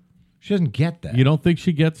here. She doesn't get that. you don't think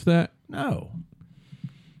she gets that? No,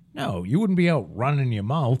 you wouldn't be out running your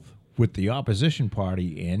mouth with the opposition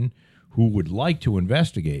party in who would like to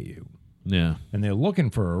investigate you, Yeah. and they're looking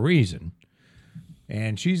for a reason,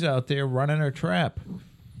 and she's out there running her trap.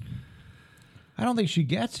 I don't think she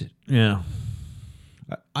gets it. Yeah.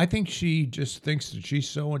 I think she just thinks that she's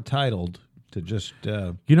so entitled to just.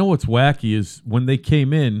 You know what's wacky is when they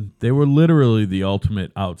came in, they were literally the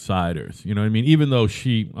ultimate outsiders. You know what I mean? Even though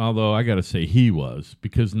although I got to say he was,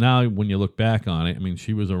 because now when you look back on it, I mean,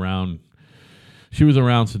 she was around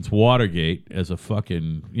since Watergate as a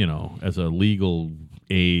fucking, as a legal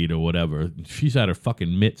aid or whatever. She's had her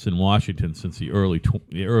fucking mitts in Washington since the early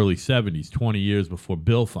 70s, 20 years before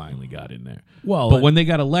Bill finally got in there. But when they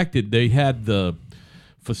got elected, they had the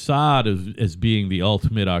facade as being the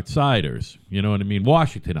ultimate outsiders. You know what I mean?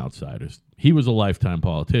 Washington outsiders. He was a lifetime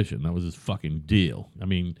politician. That was his fucking deal. I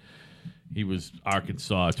mean, he was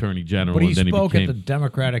Arkansas Attorney General. But he and then spoke he at became the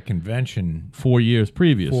Democratic convention 4 years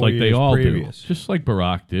previous, 4 like they years all previous. do. Just like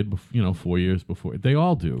Barack did, 4 years before. They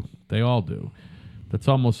all do. They all do. That's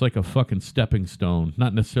almost like a fucking stepping stone,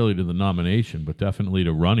 not necessarily to the nomination, but definitely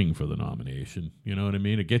to running for the nomination. You know what I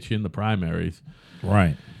mean? It gets you in the primaries.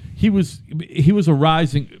 Right. He was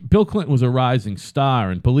Bill Clinton was a rising star,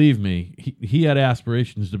 and believe me, he had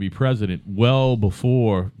aspirations to be president well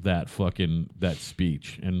before that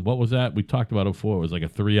speech. And what was that? We talked about it before. It was like a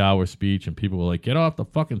 3-hour speech, and people were like, "Get off the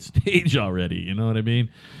fucking stage already." You know what I mean?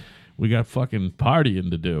 We got fucking partying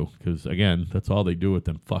to do because, again, that's all they do with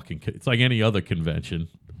them fucking. It's like any other convention.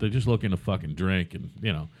 They're just looking to fucking drink and,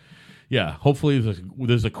 Yeah, hopefully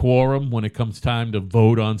there's a quorum when it comes time to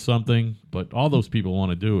vote on something. But all those people want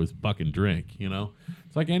to do is fucking drink,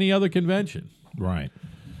 It's like any other convention. Right.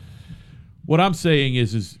 What I'm saying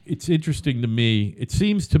is it's interesting to me. It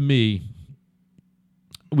seems to me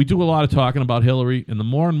we do a lot of talking about Hillary, and the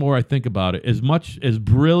more and more I think about it, as much as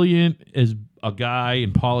brilliant as a guy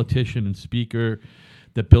and politician and speaker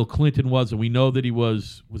that Bill Clinton was, and we know that he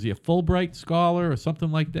was he a Fulbright scholar or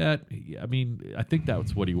something like that? I mean, I think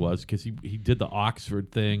that's what he was because he did the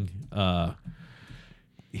Oxford thing.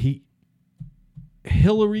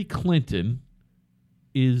 Hillary Clinton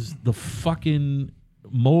is the fucking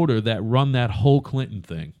motor that run that whole Clinton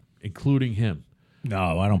thing, including him.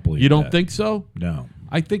 No, I don't believe You don't that. think so? No.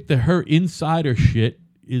 I think that her insider shit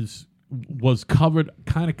was covered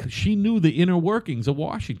kind of. She knew the inner workings of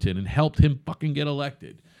Washington and helped him fucking get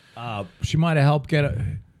elected. She might have helped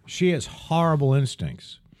she has horrible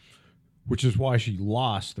instincts, which is why she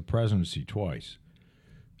lost the presidency twice.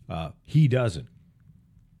 He doesn't.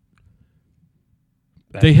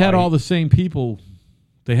 They had all the same people.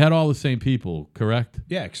 They had all the same people, correct?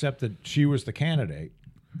 Yeah, except that she was the candidate.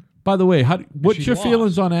 By the way, what's She your lost.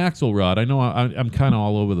 feelings on Axelrod? I know I'm kind of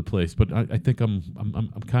all over the place, but I think I'm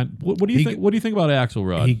kind. What do you think? What do you think about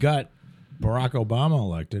Axelrod? He got Barack Obama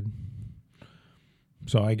elected,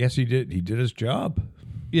 so I guess he did his job.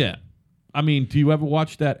 Yeah, I mean, do you ever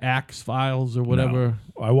watch that Axe Files or whatever?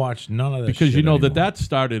 No, I watched none of this Because shit you know anymore. that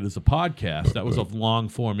started as a podcast. That was a long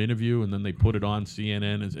form interview, and then they put it on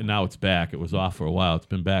CNN, and now it's back. It was off for a while. It's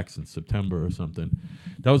been back since September or something.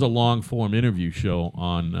 That was a long form interview show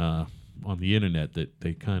on the internet that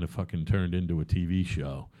they kind of fucking turned into a TV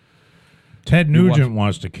show. Ted Nugent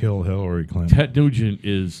wants to kill Hillary Clinton. Ted Nugent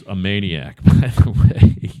is a maniac, by the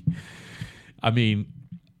way. I mean,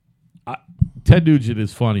 Ted Nugent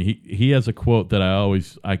is funny. He has a quote that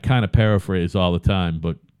I kind of paraphrase all the time,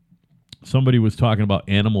 but somebody was talking about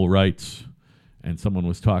animal rights, and someone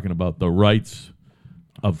was talking about the rights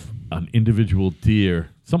of an individual deer.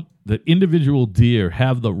 The individual deer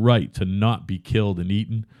have the right to not be killed and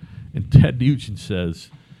eaten. And Ted Nugent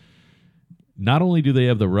says, not only do they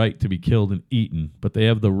have the right to be killed and eaten, but they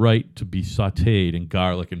have the right to be sautéed in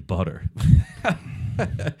garlic and butter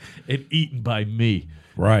and eaten by me.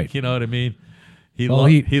 Right. You know what I mean? He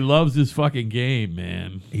loves his fucking game,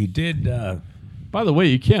 man. He did. By the way,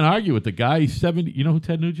 you can't argue with the guy. He's 70. You know who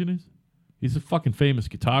Ted Nugent is? He's a fucking famous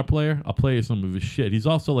guitar player. I'll play you some of his shit. He's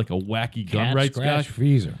also like a wacky gun Cat rights guy. Scratch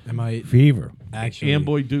Fever. Am I Fever. actually?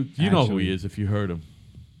 Amboy Duke. You know who he Actually- is if you heard him.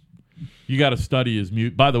 You got to study his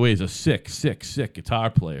mute. By the way, he's a sick guitar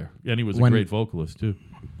player, and he was a When- great vocalist too.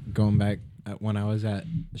 Going back when I was at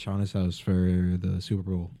Shauna's house for the Super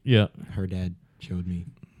Bowl, Yeah. her dad showed me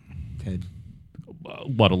Ted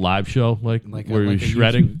What, a live show like like where a, he like was a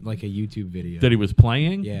shredding YouTube, like a YouTube video. that he was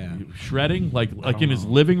playing? Yeah. He was shredding like don't in his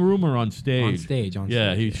know. living room or on stage? on stage.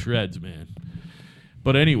 Yeah, he shreds, man.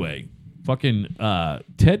 But anyway, fucking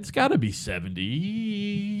Ted's got to be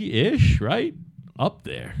 70-ish, right? Up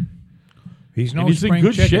there. He's no And he's in spring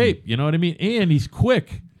good chicken. shape, you know what I mean? And he's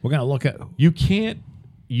quick. We're gonna look at. You can't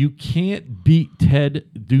beat Ted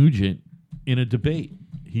Nugent in a debate.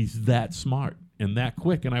 He's that smart and that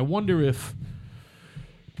quick. And I wonder if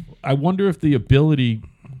the ability,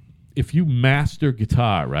 if you master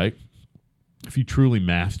guitar, right? If you truly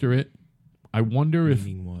master it, I wonder if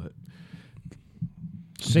Meaning what?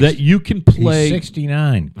 that you can play. He's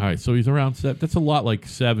 69. All right, so he's around that's a lot like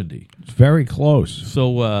 70. It's very close.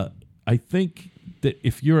 So I think that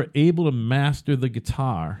if you're able to master the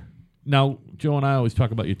guitar, now Joe and I always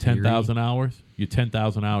talk about your 10,000 hours. Your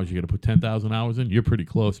 10,000 hours, you got to put 10,000 hours in. You're pretty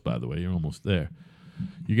close, by the way. You're almost there.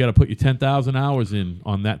 You got to put your 10,000 hours in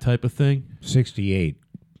on that type of thing. 68.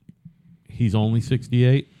 He's only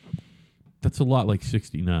 68. That's a lot like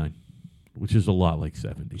 69, which is a lot like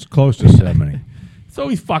 70. It's close to 70. So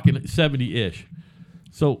he's fucking 70-ish.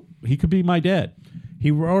 So he could be my dad. He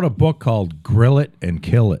wrote a book called Grill It and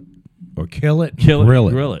Kill It. Or Kill It, Kill it, Grill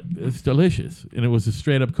It. grill it. It's delicious. And it was a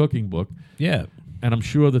straight-up cooking book. Yeah. And I'm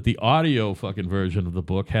sure that the audio fucking version of the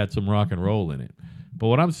book had some rock and roll in it. But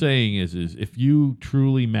what I'm saying is if you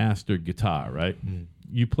truly master guitar, right?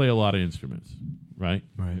 You play a lot of instruments, right?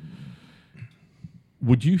 Right.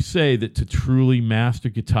 Would you say that to truly master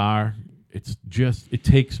guitar, it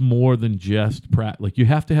takes more than just like you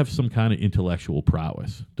have to have some kind of intellectual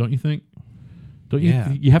prowess, don't you think? Don't you?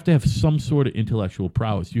 Yeah. You have to have some sort of intellectual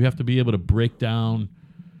prowess. You have to be able to break down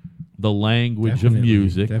the language Definitely, of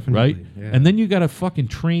music, definitely, right? yeah. And then you got to fucking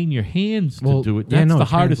train your hands to do it. That's the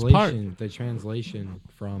hardest part. The translation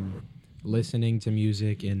from listening to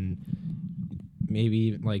music and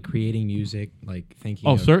maybe like creating music, like thinking.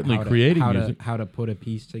 Oh, of certainly how to- creating how music. how to put a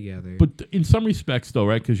piece together. But in some respects, though,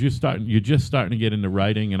 right? Because you're just starting to get into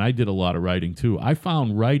writing, and I did a lot of writing too. I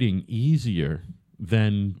found writing easier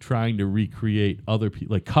than trying to recreate other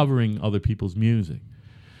people, like covering other people's music,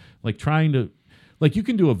 like trying to, like you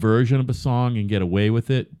can do a version of a song and get away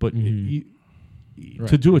with it, but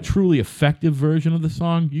to do a truly effective version of the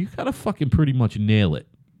song, you gotta fucking pretty much nail it.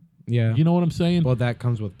 yeah, You know what I'm saying? well, that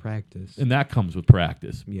comes with practice. And that comes with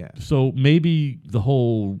practice. Yeah. So maybe the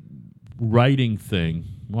whole writing thing.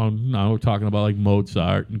 Well, now we're talking about like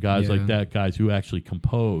Mozart and guys like Yeah. that, guys who actually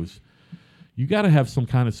compose. You got to have some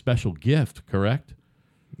kind of special gift, correct?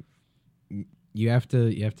 You have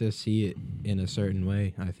to see it in a certain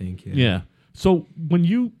way, I think. Yeah. So when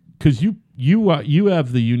because you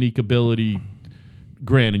have the unique ability,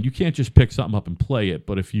 granted, you can't just pick something up and play it,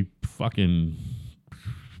 but if you fucking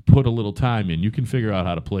put a little time in, you can figure out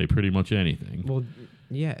how to play pretty much anything. Well,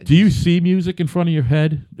 yeah. Do you see music in front of your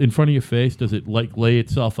head, in front of your face? Does it like lay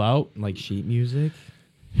itself out? like sheet music?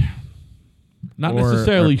 Not Or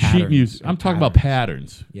necessarily sheet patterns, music. or I'm talking about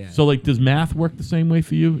patterns. Yeah. So like, does math work the same way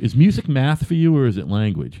for you? Is music math for you, or is it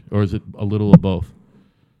language, or is it a little of both?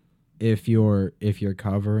 If you're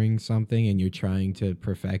covering something and you're trying to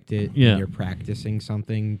perfect it, Yeah. and you're practicing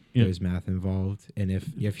something, Yeah. there's math involved. And if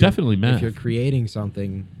you're, Definitely math. If you're creating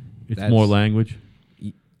something, It's that's- more language.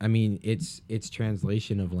 I mean, it's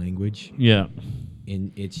translation of language, Yeah.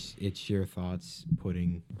 and it's your thoughts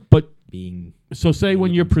But being. so say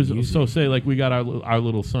when you're Music. so say like we got our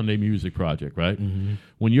little Sunday music project, right?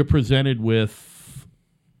 When you're presented with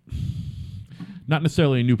not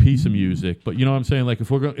necessarily a new piece of music, but you know what I'm saying, like if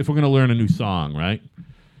we're going to learn a new song, right?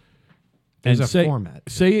 There's a say, format.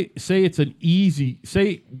 Say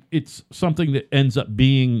it's something that ends up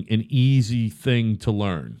being an easy thing to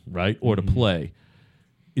learn, right? Or to play.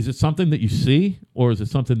 Is it something that you see, or is it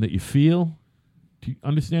something that you feel? Do you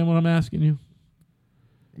understand what I'm asking you?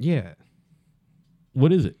 Yeah.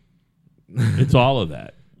 What is it? It's all of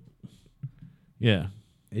that. Yeah.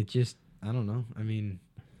 It just, I don't know. I mean,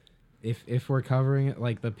 if we're covering it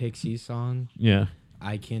like the Pixies song, Yeah.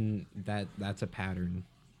 I can that's a pattern,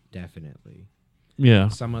 definitely. Yeah.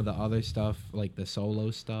 Some of the other stuff, like the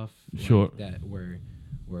solo stuff, like Sure. that where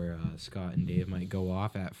Scott and Dave might go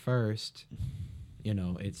off at first,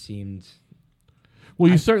 it seemed. Well,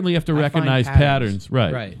 you I- certainly have to I find recognize patterns,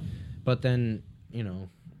 right? Right, but then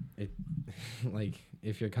it like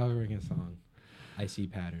if you're covering a song, I see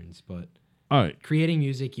patterns, but All right. creating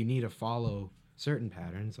music, you need to follow certain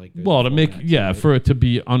patterns. Like there's Well, to make formats, right? for it to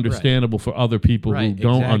be understandable for other people who Right,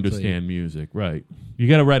 don't exactly. understand music, right? You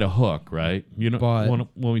got to write a hook, right? You know, But-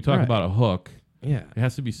 when we talk right. about a hook, Yeah. it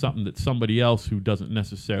has to be something that somebody else who doesn't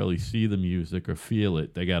necessarily see the music or feel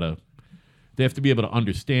it, they have to be able to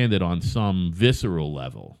understand it on some visceral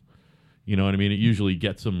level. You know what I mean? It usually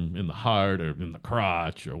gets them in the heart or in the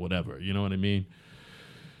crotch or whatever. You know what I mean?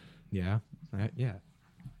 Yeah. Yeah.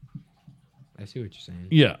 I see what you're saying.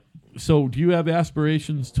 Yeah. So, do you have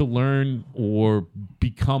aspirations to learn or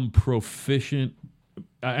become proficient?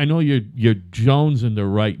 I know you're jonesing to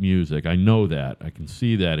write music. I know that. I can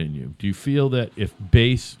see that in you. Do you feel that if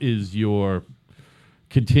bass is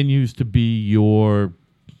continues to be your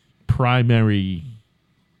primary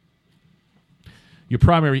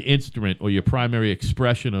instrument or your primary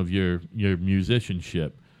expression of your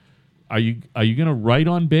musicianship, are you going to write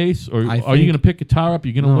on bass, or I are you think- going to pick guitar up? Are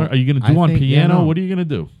you going to No, learn? Are you going to I do on think- yeah, piano? no. What are you going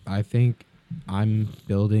to do? I think I'm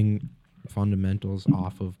building fundamentals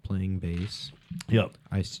off of playing bass. Yep.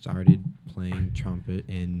 I started playing trumpet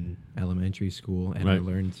in elementary school, and I Right.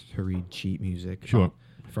 learned to read sheet music Sure.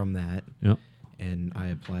 from that. Yep. And I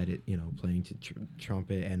applied it, playing to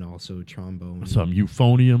trumpet and also trombone. Some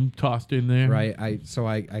euphonium tossed in there. Right.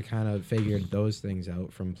 I kind of figured those things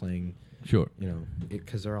out from playing, Sure.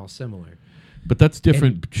 because they're all similar. But that's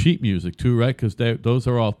different sheet music too, right? Because those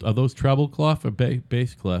are those treble clef or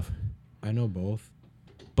bass clef? I know both.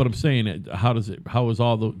 But I'm saying, how is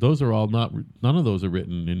all those are all not, none of those are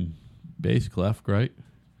written in bass clef, right?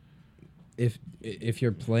 If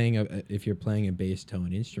you're playing a bass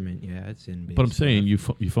tone instrument, yeah, it's in bass. But I'm saying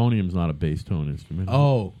clef. euphonium's not a bass tone instrument.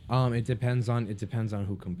 It depends on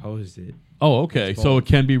who composed it. Oh, okay. It's So it both.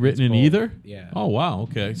 can be written in It's both. either? Yeah. Oh, wow.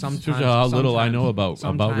 Okay. Sometimes, Shows you how little I know about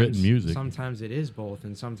sometimes- written music. Sometimes it is both,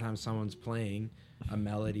 and sometimes someone's playing a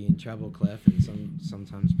melody in treble clef, and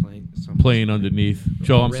sometimes Playing underneath.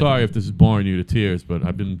 Joe, I'm rhythm. sorry if this is boring you to tears, but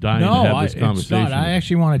I've been dying to have this it's conversation. not. I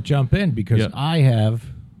actually want to jump in because Yeah.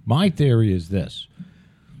 my theory is this.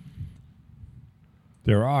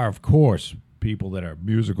 There are, of course, people that are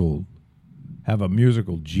have a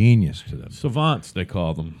musical genius to them. Savants, they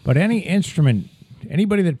call them. But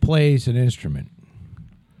anybody that plays an instrument,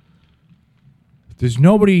 there's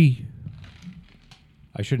nobody,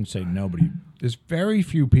 I shouldn't say nobody, there's very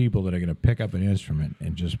few people that are going to pick up an instrument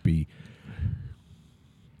and just be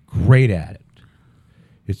great at it.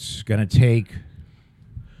 It's going to take,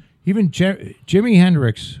 even Jimi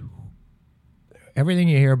Hendrix, everything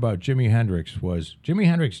you hear about Jimi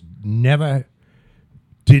Hendrix never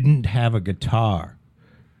didn't have a guitar.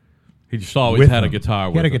 He just always with had a him. guitar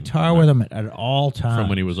He with had a him. guitar with him at all times. From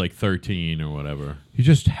when he was like 13 or whatever. He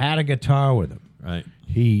just had a guitar with him. Right.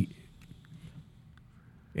 He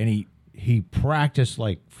practiced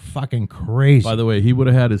like fucking crazy. By the way, he would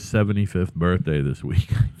have had his 75th birthday this week.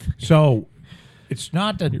 So it's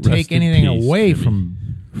not to Rest take in anything peace, away Jimmy.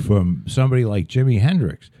 from somebody like Jimi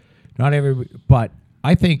Hendrix. Not everybody, but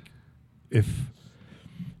I think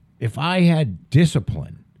if I had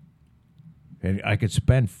discipline and I could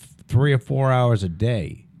spend 3 or 4 hours a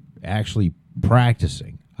day actually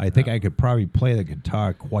practicing, I think I could probably play the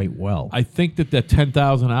guitar quite well. I think that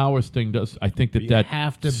 10,000 hours thing does. I think You that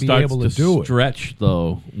have to be starts able to do it. stretch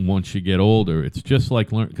though once you get older. It's just like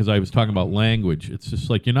because I was talking about language. It's just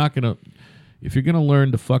like you're not gonna if you're gonna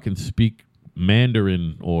learn to fucking speak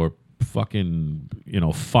Mandarin or fucking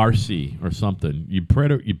Farsi or something. You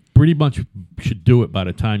pretty much should do it by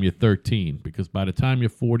the time you're 13, because by the time you're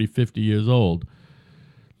 40, 50 years old,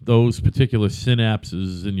 those particular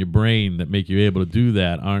synapses in your brain that make you able to do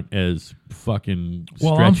that aren't as fucking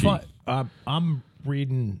stretchy. I'm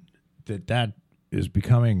reading that is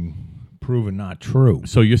becoming proven not true.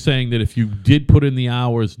 So you're saying that if you did put in the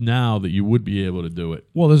hours now, that you would be able to do it?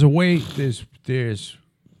 Well, there's a way. There's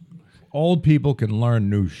old people can learn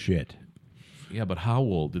new shit. Yeah, but how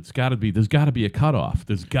old? There's got to be a cutoff.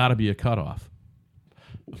 There's got to be a cutoff.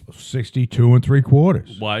 62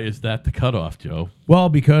 3/4. Why is that the cutoff, Joe? Well,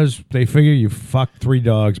 because they figure you fucked 3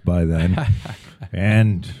 dogs by then,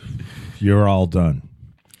 and you're all done.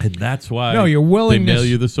 And that's why No, your they willingness- mail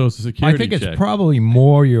you the Social Security I think it's check. probably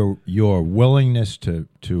more your willingness to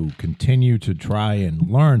continue to try and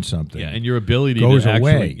learn something. Yeah, and your ability goes to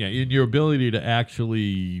actually, away. yeah, and your ability to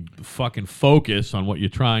actually fucking focus on what you're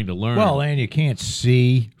trying to learn. Well, and you can't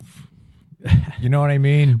see. You know what I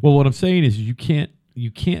mean? Well, what I'm saying is you can't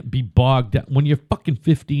be bogged down when you're fucking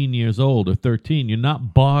 15 years old or 13. You're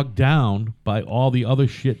not bogged down by all the other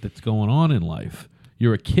shit that's going on in life.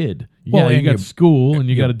 You're a kid. Well, Yeah, you and got your- school and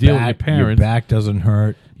you got to deal with your parents. Your back doesn't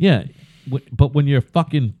hurt. Yeah, But when you're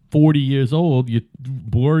fucking 40 years old, you're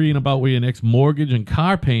worrying about where your next mortgage and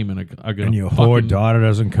car payment are going to. And your whore daughter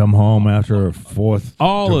doesn't come home after her fourth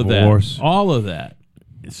divorce. All of that.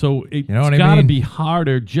 So it's You know what I got to mean? be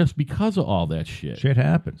harder just because of all that Shit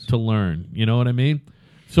happens. to learn. You know what I mean?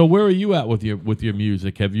 So where are you at with your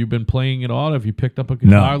music? Have you been playing it all? Have you picked up a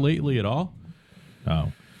guitar lately at all?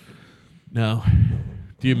 Oh. No.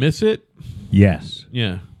 Do you miss it? Yes.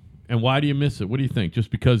 Yeah. And why do you miss it? What do you think?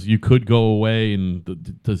 Just because you could go away and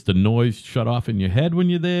does the noise shut off in your head when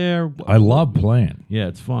you're there? I love playing. Yeah,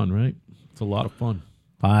 it's fun, right? It's a lot of fun.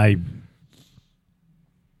 I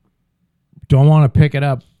don't want to pick it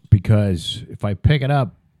up because if I pick it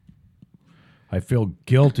up, I feel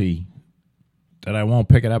guilty that I won't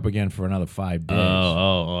pick it up again for another 5 days.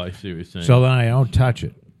 Oh, I see what you're saying. So then I don't touch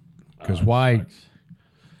it. Because why? Sucks.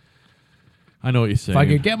 I know what you're saying. If I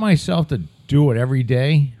could get myself to do it every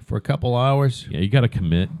day for a couple hours. Yeah, you got to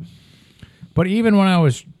commit. But even when I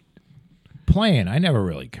was playing, I never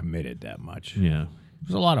really committed that much. Yeah.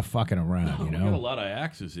 There's a lot of fucking around, you We got a know. lot of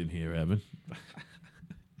axes in here, Evan.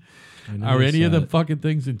 I Are noticed any of them that. fucking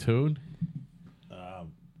things in tune?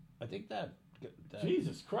 I think that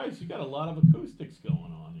Jesus Christ, you got a lot of acoustics going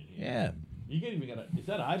on in here. yeah. You get even got a, is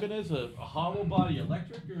that Ibanez a hollow body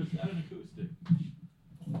electric or is that an acoustic?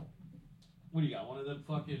 What do you got? One of them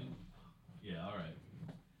fucking. Yeah, all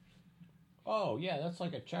right. Oh yeah, that's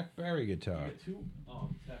like a Chuck Berry guitar. You got two. Oh,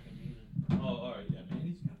 Takamine. Oh, all right. Yeah, man.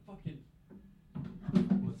 He's got fucking.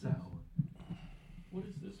 What's that? What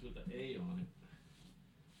is this with the A on it?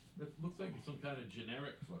 That looks like some kind of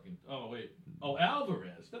generic fucking. Oh wait. Oh,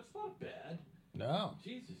 Alvarez. That's not bad. No.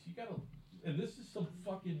 Jesus, you gotta. And this is some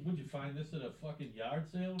fucking. Would you find this at a fucking yard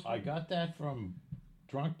sale? I got that from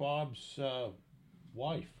Drunk Bob's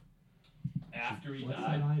wife. After he What's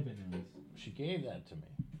died. that Ibanez? She gave that to me.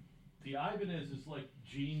 The Ibanez is like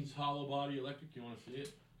Gene's hollow body electric. You want to see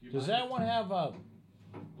it? Do you Does mind that if- one have a?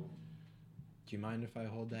 Do you mind if I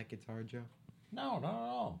hold that guitar, Joe? No, not at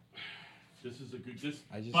all. This is a good. This.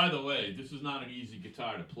 I just- By the way, this is not an easy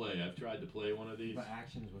guitar to play. I've tried to play one of these. But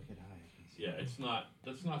action's wicked high. Yeah, it's not.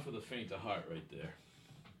 That's not for the faint of heart, right there.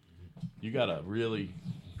 You gotta really.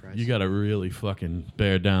 You gotta really fucking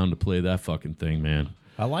bear down to play that fucking thing, man.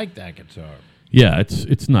 I like that guitar. Yeah,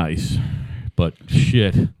 it's nice, but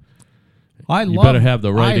shit. I You love, better have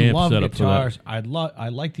the right I amp love set up for that. guitars. I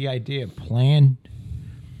like the idea of playing.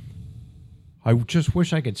 I just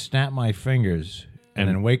wish I could snap my fingers and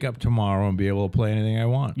then wake up tomorrow and be able to play anything I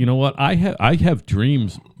want. You know what? I have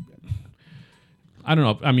dreams. I don't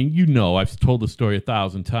know. I mean, you know, I've told the story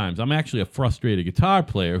 1,000 times. I'm actually a frustrated guitar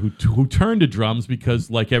player who turned to drums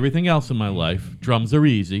because, like everything else in my life, drums are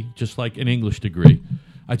easy, just like an English degree.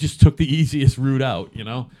 I just took the easiest route out, you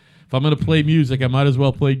know? If I'm going to play music, I might as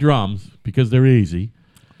well play drums because they're easy.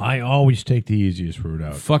 I always take the easiest route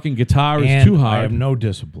out. Fucking guitar is And too hard. I have no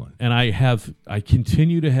discipline. And I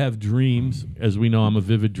continue to have dreams. As we know, I'm a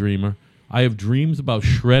vivid dreamer. I have dreams about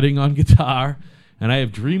shredding on guitar, and I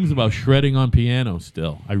have dreams about shredding on piano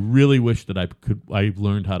still. I really wish that I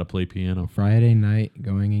learned how to play piano. Friday night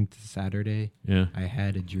going into Saturday, Yeah. I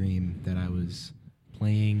had a dream that I was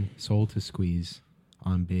playing Soul to Squeeze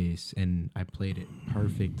on bass, and I played it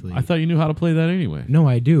perfectly. I thought you knew how to play that anyway. No,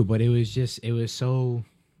 I do, but it was so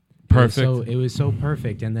Perfect. It was so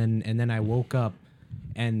perfect, and then I woke up,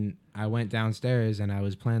 and I went downstairs, and I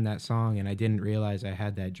was playing that song, and I didn't realize I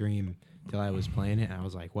had that dream till I was playing it, and I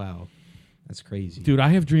was like, wow, that's crazy. Dude, I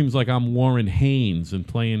have dreams like I'm Warren Haynes and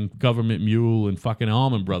playing Government Mule and fucking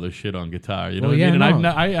Allman Brothers shit on guitar. You know Well, what I mean? yeah, And no.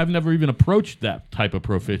 I've never even approached that type of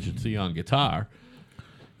proficiency on guitar.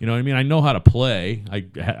 You know what I mean? I know how to play.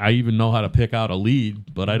 I even know how to pick out a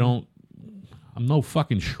lead, but I'm no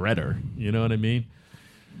fucking shredder. You know what I mean?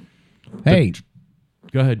 Hey,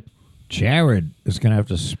 Go ahead. Jared is going to have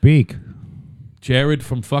to speak. Jared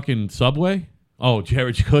from fucking Subway? Oh,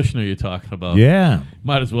 Jared Kushner you're talking about. Yeah.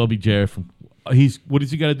 Might as well be Jared from... What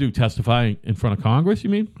does he got to do? Testify in front of Congress, you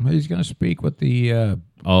mean? He's going to speak with the...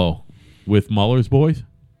 Oh, with Mueller's boys?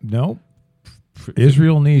 no.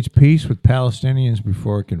 Israel needs peace with Palestinians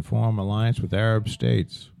before it can form alliance with Arab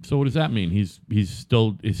states. So what does that mean? Is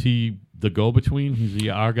he the go-between? He's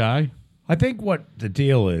our guy? I think what the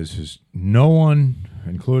deal is no one,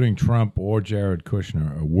 including Trump or Jared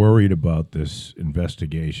Kushner, are worried about this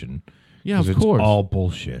investigation. Yeah, 'cause of it's course. all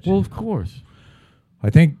bullshit. Well, of course. I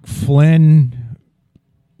think Flynn's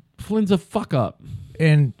a fuck up.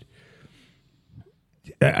 and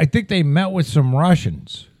I think they met with some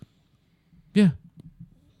Russians Yeah.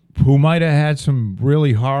 who might have had some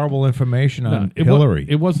really horrible information on Hillary.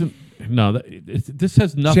 It wasn't. No, this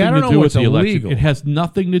has nothing I don't to know do with what's the election. illegal. It has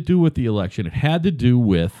nothing to do with the election. It had to do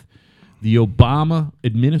with the Obama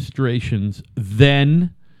administration's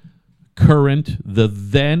then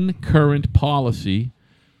current policy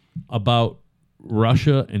about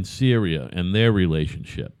Russia and Syria and their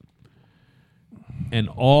relationship. And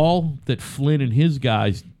all that Flynn and his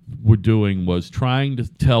guys were doing was trying to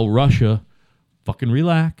tell Russia, fucking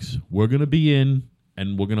relax, we're going to be in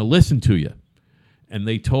and we're going to listen to you. And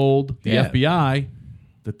they told the FBI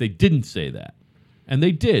that they didn't say that. And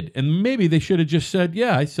they did. And maybe they should have just said,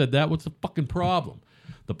 yeah, I said that. What's the fucking problem?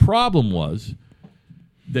 The problem was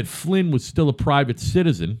that Flynn was still a private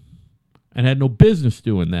citizen and had no business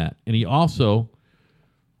doing that. And he also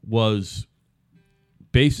was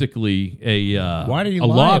basically Why did he a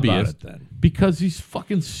lie lobbyist about it then? because he's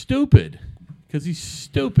fucking stupid. Because he's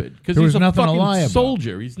stupid. Because There he's was a nothing to fucking lie about.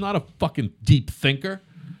 soldier. He's not a fucking deep thinker.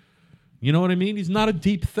 You know what I mean? He's not a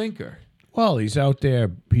deep thinker. Well, he's out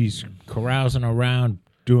there. He's carousing around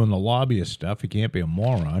doing the lobbyist stuff. He can't be a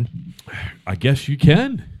moron. I guess you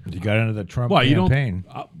can. He got into the Trump Well, you don't. campaign.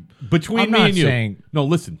 Between I'm me not and you. saying- No,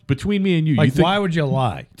 listen. Between me and you, Like, you think, why would you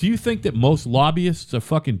lie? do you think that most lobbyists are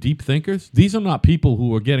fucking deep thinkers? These are not people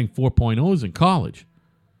who are getting 4.0s in college.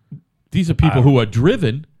 These are people who are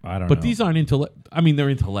driven. I don't but know. these aren't I mean, they're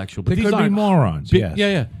intellectual. But They these could be aren't morons, big- yes.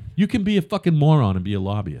 Yeah. You can be a fucking moron and be a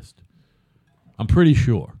lobbyist. I'm pretty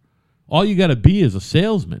sure. All you got to be is a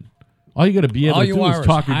salesman. All you got to be able All to you do are is is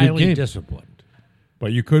talk a good highly game. disciplined.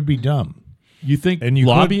 But you could be dumb. You think And you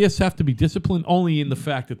lobbyists have to be disciplined only in the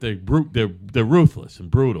fact that they're ruthless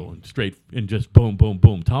and brutal and straight and just boom, boom,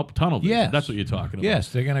 boom, tunnel vision. Yes. That's what you're talking about. Yes,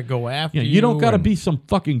 they're going to go after Yeah, you. you don't got to and be some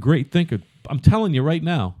fucking great thinker. I'm telling you right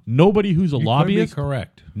now, nobody who's a you lobbyist, could be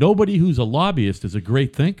correct. nobody who's a lobbyist is a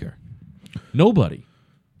great thinker. Nobody.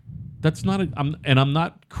 That's not. I'm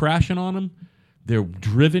not crashing on them. They're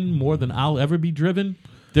driven more than I'll ever be driven.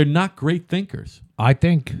 They're not great thinkers. I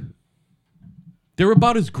think They're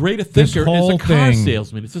about as great a This thinker as whole a car thing-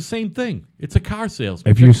 salesman. It's the same thing. It's a car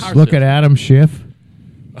salesman. if you It's a car look at salesman. Adam Schiff,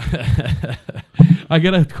 I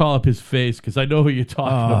gotta call up his face because I know who you're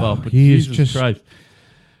talking about. But he is Jesus just- Christ,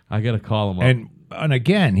 I gotta call him up. and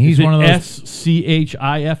again, he's Is it one of those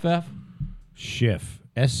SCHIFF? Schiff,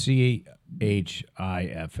 SCHIFF.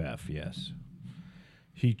 Yes,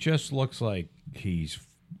 he just looks like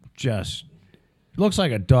looks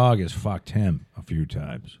like a dog has fucked him a few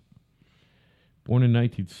times. Born in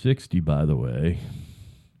 1960, by the way.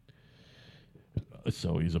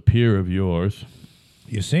 So he's a peer of yours.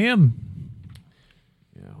 You see him?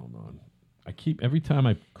 Yeah, hold on. Every time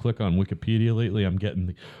I click on Wikipedia lately, I'm getting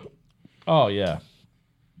the. Oh yeah,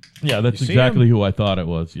 yeah. That's You see exactly him? who I thought it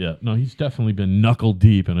was. Yeah, no, he's definitely been knuckle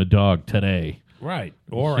deep in a dog today. Right,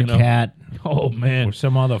 or You a know. cat, Oh man, or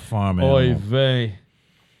some other farm oy animal. vey.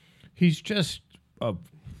 He's just a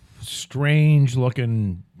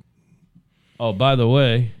strange-looking, Oh, by the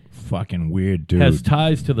way, fucking weird dude. has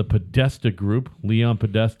ties to the Podesta group, Leon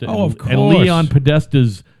Podesta. Oh, of And course. Leon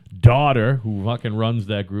Podesta's daughter, who fucking runs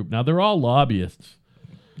that group. Now, they're all lobbyists.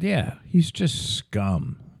 Yeah, he's just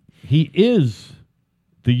scum. He is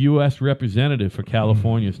the U.S. representative for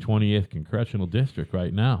California's 28th Congressional District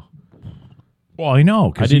right now. Well, I know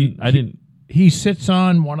I because didn't. he sits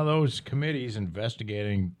on one of those committees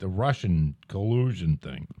investigating the Russian collusion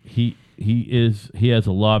thing. He has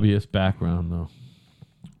a lobbyist background, though.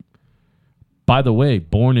 By the way,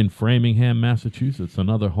 born in Framingham, Massachusetts,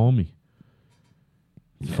 another homie.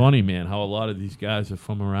 It's funny, man, how a lot of these guys are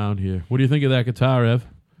from around here. What do you think of that guitar, Ev?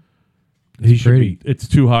 He should be. It's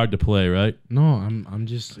too hard to play, right? No, I'm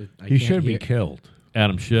just. I He can't should be hear- killed.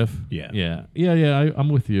 Adam Schiff. Yeah. Yeah. I'm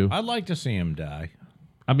with you. I'd like to see him die.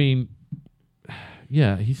 I mean,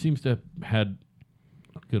 yeah, he seems to have had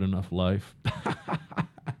a good enough life.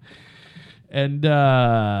 And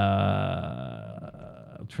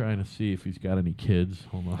I'm trying to see if he's got any kids.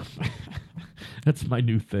 Hold on. That's my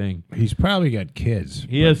new thing. He's probably got kids.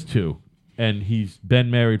 He has two. And he's been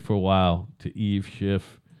married for a while to Eve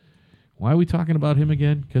Schiff. Why are we talking about him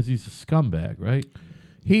again? Because he's a scumbag, right?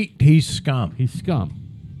 He's scum. He's scum.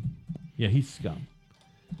 Yeah, he's scum.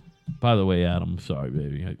 By the way, Adam, I'm sorry,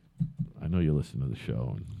 baby. I know you listen to the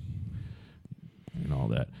show and all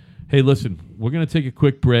that. Hey, listen, we're going to take a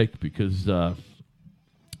quick break because the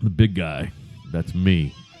big guy, that's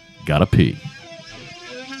me, gotta pee.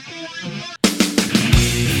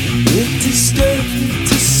 It disturbs me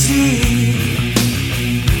to see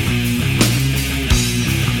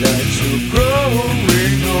that you're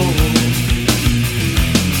growing old.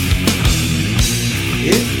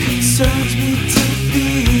 It concerns me to be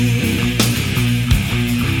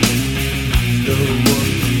the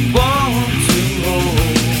one you want to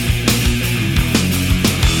hold.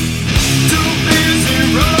 Too busy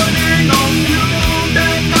running on fuel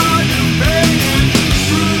that got you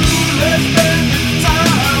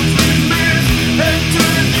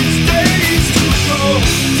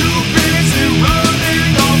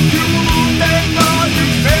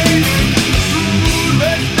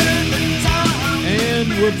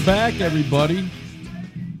back, everybody.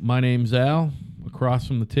 My name's Al. Across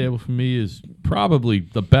from the table from me is probably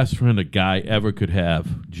the best friend a guy ever could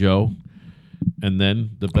have, Joe. And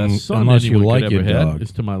then the best son unless you anyone like could ever your have dog.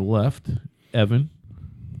 is to my left, Evan.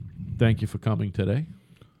 Thank you for coming today.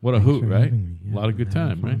 What a hoot, for right? having me. A lot of good Yeah,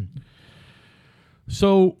 time, right? fun.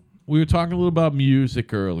 So we were talking a little about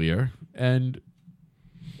music earlier, and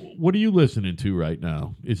what are you listening to right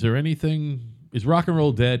now? Is there anything? Is rock and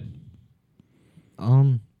roll dead?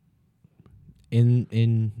 In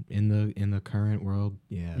the current world,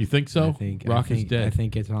 yeah. You think so? Rock is dead. I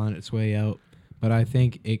think it's on its way out, but I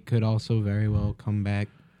think it could also very well come back,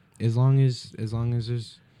 as long as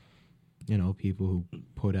there's, people who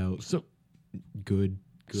put out So good.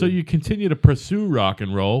 So you continue to pursue rock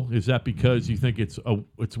and roll. Is that because you think it's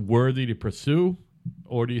worthy to pursue,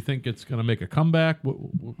 or do you think it's going to make a comeback,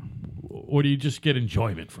 or do you just get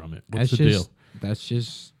enjoyment from it? What's the deal? That's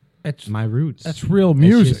just It's my roots. That's real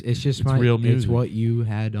music. It's just It's my real It's music. what you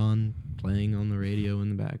had on playing on the radio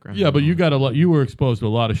in the background. Yeah, but you got a lot. You were exposed to a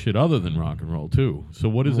lot of shit other than rock and roll too. So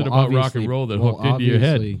what is it about rock and roll that hooked into your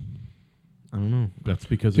head? I don't know. That's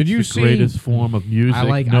because Did it's you the see- I greatest form of music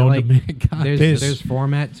like known to mankind. there's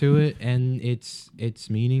format to it, and it's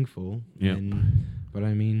meaningful. Yeah. But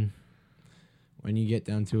I mean, when you get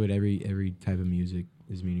down to it, every type of music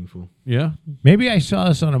is meaningful. Yeah, Maybe I saw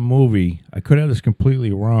this on a movie. I could have this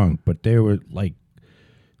completely wrong, but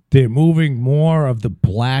they're moving more of the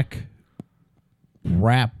black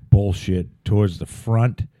rap bullshit towards the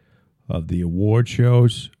front of the award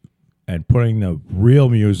shows and putting the real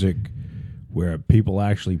music where people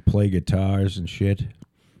actually play guitars and shit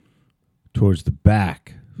towards the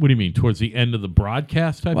back. what do you mean? Towards the end of the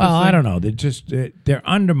broadcast type? Well, of thing? I don't know. They're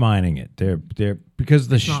undermining it. They're because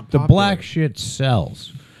the not the popular. black shit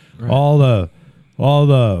sells. Right. All the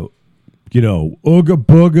ooga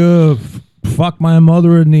booga. Fuck my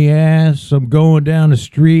mother in the ass. I'm going down the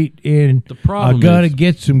street and The problem I gotta is-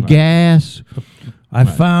 get some Right. gas. I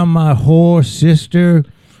found my whore sister.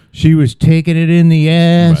 She was taking it in the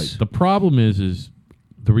ass. Right. The problem is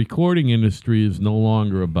the recording industry is no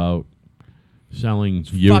longer about selling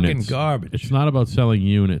units. fucking garbage. It's not about selling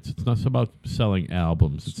units. It's not about selling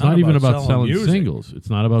albums. It's not not even about about selling selling music. singles. It's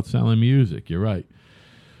not about selling music. You're right.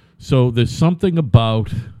 So there's something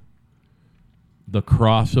about the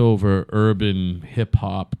crossover urban hip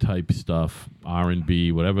hop type stuff,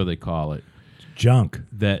 R&B, whatever they call it, Junk.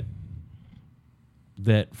 that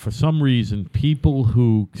for some reason people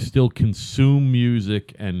who still consume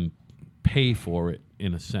music and pay for it,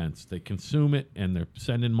 in a sense, they consume it and they're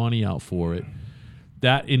sending money out for it,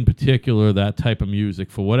 that in particular, that type of music,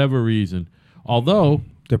 for whatever reason, although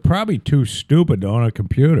They're probably too stupid to own a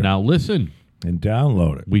computer now listen, and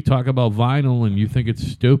download it. we talk about vinyl and you think it's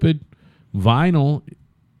stupid. Vinyl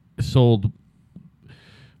sold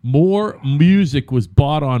more music was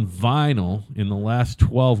bought on vinyl in the last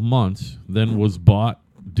 12 months than was bought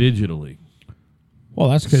digitally. Well,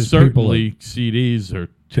 that's because people Certainly CDs or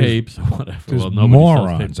tapes or whatever. there's Well, nobody sells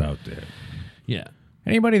morons tapes. out there. Yeah.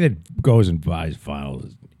 Anybody that goes and buys vinyl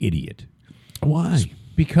is an idiot. Why?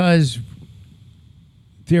 Because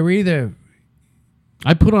they're either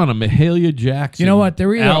I put on a Mahalia Jackson You know what?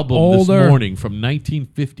 They're either album older- this morning from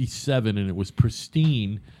 1957, and it was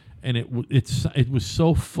pristine, and it was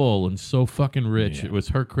so full and so fucking rich. Yeah. It was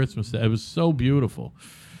her Christmas. It was so beautiful.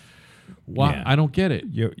 Why? Yeah. I don't get it.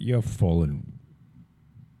 you're full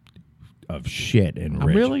of shit and I'm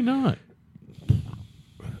rich. really not.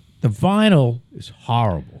 The vinyl is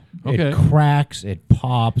horrible. Okay. It cracks, it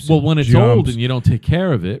pops. Well, it when it's jumps. old and you don't take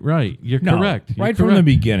care of it, right? You're No, correct. You're right from the correct.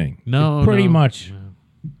 beginning. No, It pretty no. much.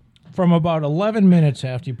 From about 11 minutes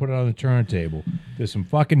after you put it on the turntable, there's some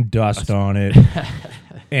fucking dust on it,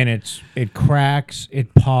 and it cracks,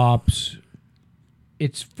 it pops.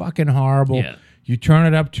 It's fucking horrible. Yeah. You turn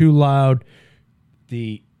it up too loud,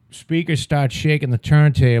 the speakers start shaking the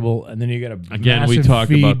turntable, and then you get a Again, we massive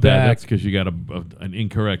talked about that. feedback. That's because you got an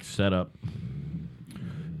incorrect setup.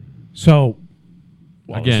 So,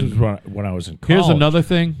 well, Again, this is when I was in college. Here's another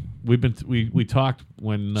thing. We talked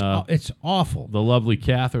when It's awful. the lovely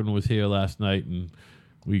Catherine was here last night, and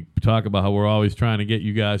we talk about how we're always trying to get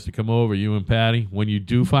you guys to come over, you and Patty. When you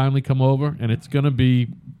do finally come over, and it's going to be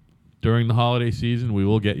during the holiday season, we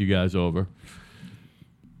will get you guys over.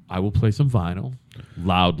 I will play some vinyl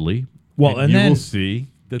loudly. Well, and you then- will see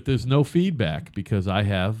that there's no feedback because I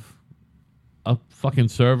have a fucking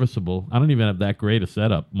serviceable. I don't even have that great a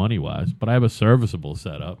setup money-wise, but I have a serviceable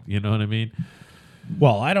setup. You know what I mean?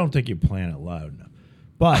 Well, I don't think you're playing it loud enough.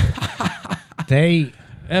 But they...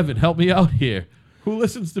 Evan, help me out here. Who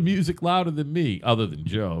listens to music louder than me, other than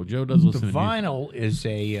Joe? Joe does The listen to music. vinyl is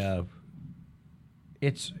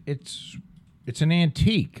it's an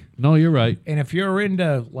antique. No, you're right. And if you're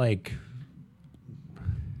into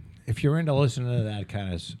listening to that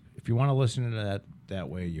kind of, if you want to listen to that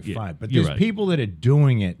way, you're Yeah, fine. But you're there's right. people that are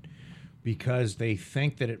doing it because they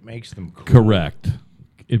think that it makes them cool. Correct.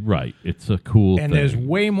 Right. It's a cool And thing. there's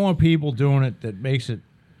way more people doing it that makes it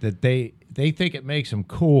that they think it makes them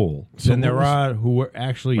cool So than what there was- are who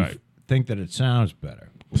actually Right. think that it sounds better.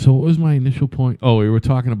 So what was my initial point? Oh, we were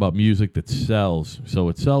talking about music that sells. So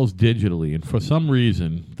it sells digitally. And for some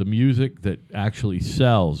reason, the music that actually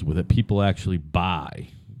sells, that people actually buy,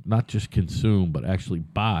 not just consume, but actually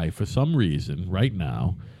buy, for some reason, right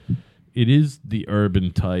now, it is the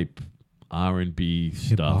urban type R&B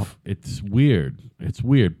stuff. It's weird. It's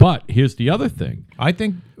weird. But here's the other thing. I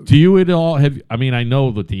think Do you at all have? I mean, I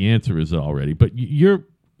know that the answer is already, but you're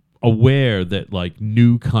aware that like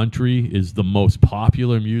new country is the most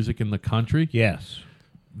popular music in the country. yes.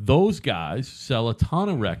 Those guys sell a ton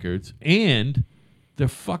of records and their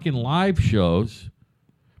fucking live shows,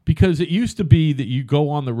 because it used to be that you go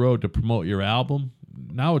on the road to promote your album.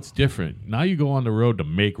 Now it's different. Now you go on the road to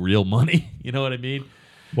make real money. You know what I mean?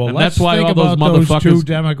 Well, And let's that's why think all those about those motherfuckers.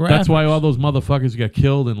 two demographics. That's why all those motherfuckers got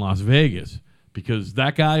killed in Las Vegas, because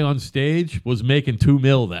that guy on stage was making $2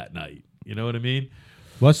 million that night. You know what I mean?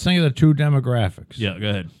 Let's think of the two demographics. Yeah. Go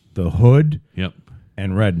ahead. The hood Yep.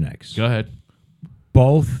 and rednecks. Go ahead.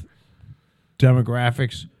 Both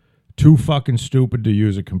demographics too fucking stupid to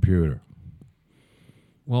use a computer.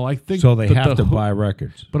 Well, I think So they that have the to buy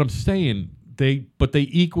records. But I'm saying they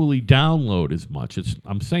equally download as much.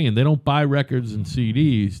 I'm saying they don't buy records and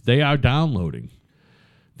CDs. They are downloading.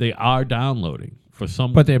 They are downloading for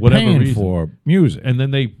some. But they're whatever paying reason. for music. And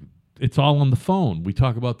then it's all on the phone. We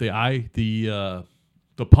talk about the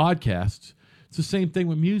podcasts. It's the same thing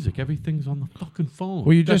with music. Everything's on the fucking phone.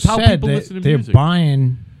 Well, you That's just how said people that listen to they're music.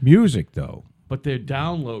 buying music, though. But they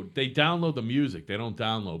download the music. They don't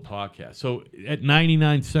download podcasts. So at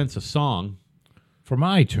 99 cents a song, From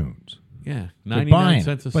iTunes. yeah, They're 99 buying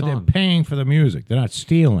cents a it, but they're song. paying for the music. They're not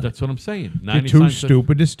stealing it. That's what I'm saying. They're 90 too cents a-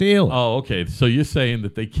 stupid to steal it. Oh, okay. So you're saying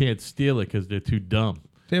that they can't steal it because they're too dumb.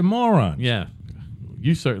 They're morons. Yeah.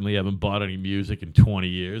 You certainly haven't bought any music in 20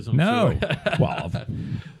 years. I'm No. sure. well,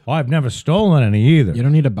 I've never stolen any either. You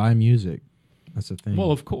don't need to buy music. That's the thing. Well,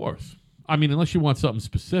 of course. I mean, unless you want something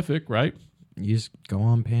specific, right? You just go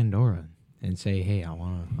on Pandora and say, "Hey, I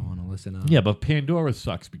wanna listen up." Yeah, but Pandora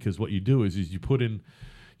sucks because what you do is you put in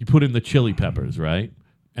the Chili Peppers, right?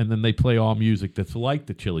 And then they play all music that's like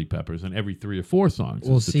the Chili Peppers, and every 3 or 4 songs.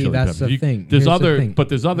 Well, is the see, Chili that's Peppers. the thing. There's Here's the other, thing. but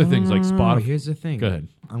there's other things like No, Spotify. Here's the thing. Go ahead.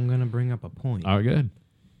 I'm gonna bring up a point. All right, go ahead.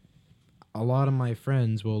 A lot of my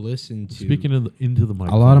friends will listen to. Speaking into the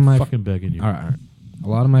microphone, lot of my fucking begging you. All right. A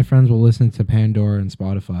lot of my friends will listen to Pandora and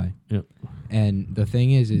Spotify. Yep. And the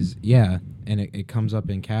thing is yeah, and it comes up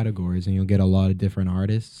in categories, and you'll get a lot of different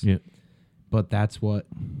artists. Yeah. But that's what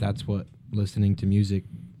listening to music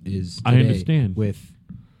is today. I understand. With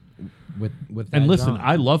that And listen, genre.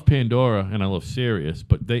 I love Pandora and I love Sirius,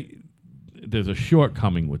 but there's a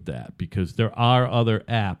shortcoming with that because there are other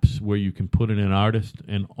apps where you can put in an artist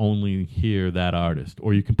and only hear that artist,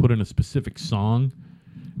 or you can put in a specific song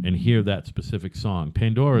and hear that specific song.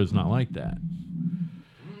 Pandora is not like that.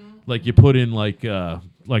 Like you put in like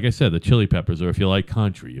I said, the Chili Peppers, or if you like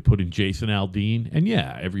country, you put in Jason Aldean, and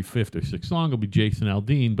yeah, every 5th or 6th song will be Jason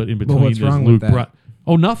Aldean, but in between what's there's wrong Luke with that?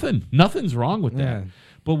 Oh, nothing's wrong with that. Yeah.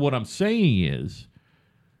 But what I'm saying is,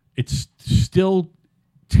 it's still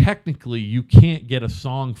technically you can't get a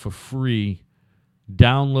song for free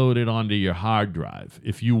downloaded onto your hard drive.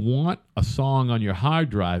 If you want a song on your hard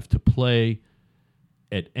drive to play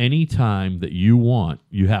at any time that you want,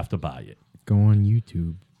 you have to buy it. go on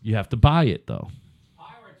YouTube. You have to buy it though.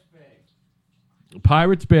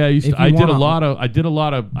 Pirates Bay. I If you did a wanna- lot of.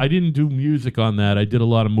 I didn't do music on that. I did a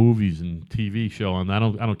lot of movies and TV show on that.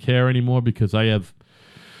 I don't care anymore because I have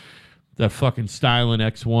that fucking Stylin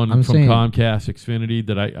X1 I'm from saying- Comcast Xfinity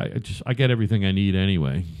that I get everything I need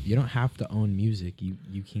anyway. You don't have to own music. You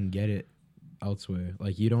can get it elsewhere.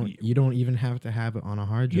 Like you don't even have to have it on a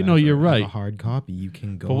hard drive. You know, you're or have right. A hard copy. You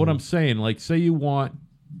can go. But what I'm saying, like, say you want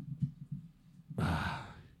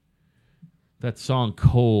that song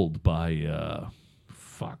 "Cold" by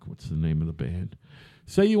what's the name of the band?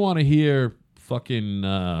 Say you want to hear fucking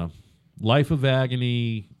 "Life of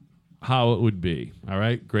Agony," "How It Would Be." All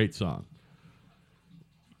right, great song.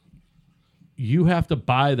 You have to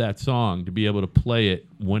buy that song to be able to play it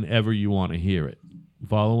whenever you want to hear it.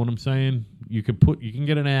 Follow what I'm saying? You can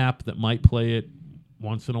get an app that might play it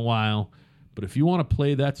once in a while, but if you want to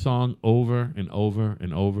play that song over and over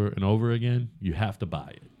and over and over again, you have to buy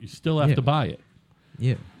it. You still have Yeah. to buy it.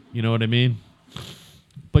 Yeah. You know what I mean?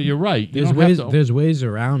 But you're right. You There's don't ways. have to, There's ways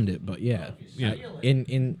around it, but yeah. Yeah.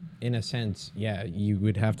 In a sense, yeah, you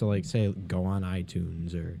would have to like say go on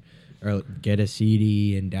iTunes or get a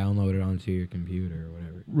CD and download it onto your computer or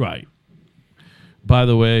whatever. right. By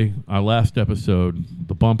the way, our last episode,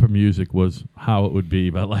 the bumper music was How It Would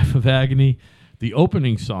Be by Life of Agony. The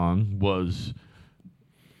opening song was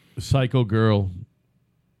Psycho Girl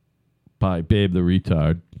by Babe the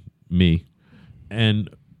Retard, me, and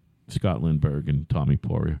Scott Lindbergh and Tommy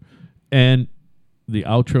Poirier. And the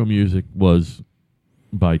outro music was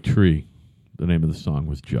by Tree. The name of the song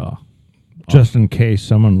was Jaw. Just in case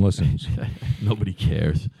someone listens Nobody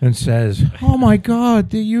cares. and says, "Oh my God,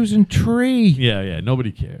 they're using Tree." Yeah,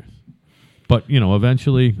 nobody cares. But,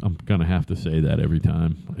 eventually I'm going to have to say that every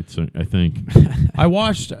time. I think. I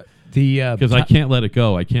watched the Because I can't let it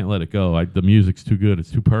go. I can't let it go. The music's too good.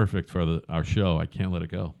 It's too perfect for our show. I can't let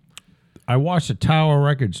it go. I watched the Tower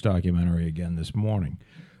Records documentary again this morning.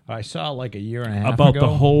 I saw it like a year and a half About ago.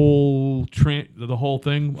 the whole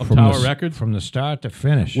thing of From Tower the- Records. from the start to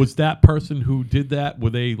finish. Was that person who did that? Were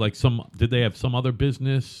they did they have some other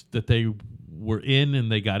business that they were in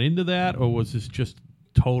and they got into that, or was this just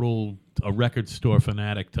a record store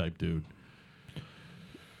fanatic type dude?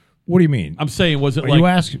 What do you mean? I'm saying, was it Are like? you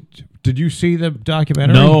asking? Did you see the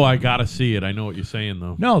documentary? No, I gotta see it. I know what you're saying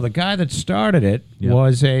though. No, the guy that started it Yeah.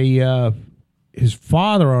 was his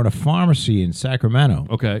father owned a pharmacy in Sacramento,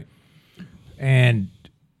 Okay. and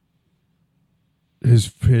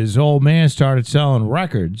his old man started selling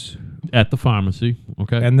records, At the pharmacy.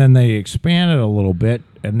 Okay. and then they expanded a little bit,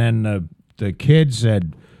 and then the kid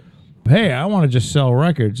said, "Hey, I want to just sell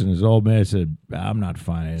records," and his old man said, "I'm not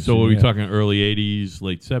financing." so are we it." talking early 80s,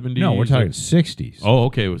 late 70s? No, we're talking or- 60s. Oh,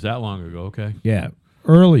 okay. It was that long ago. Okay. Yeah,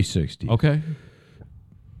 early 60s. Okay.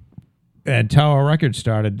 And Tower Records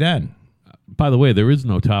started then. By the way, there is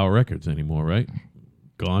no Tower Records anymore, right?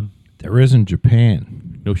 Gone. There is in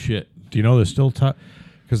Japan. No shit. Do you know there's still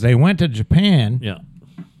because they went to Japan Yeah.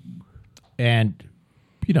 and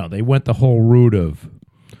they went the whole route of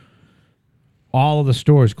all of the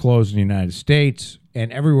stores closed in the United States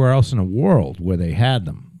and everywhere else in the world where they had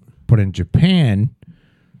them. But in Japan,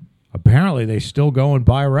 apparently they still go and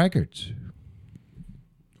buy records.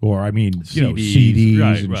 Or CDs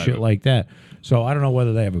Right, and right, shit right. like that. So I don't know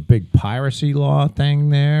whether they have a big piracy law thing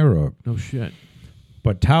there No shit.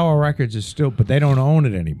 but Tower Records is still, but they don't own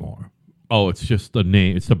it anymore. Oh, it's just the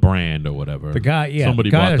name. It's the brand or whatever. The guy, Somebody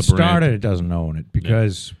the guy bought that the brand. started it doesn't own it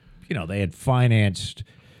because they had financed,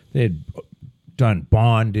 they had done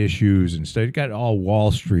bond issues and stuff. It got all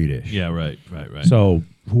Wall Street-ish. Yeah, right. So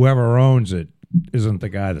whoever owns it isn't the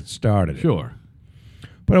guy that started it. Sure.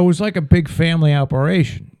 But it was like a big family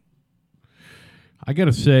operation. I got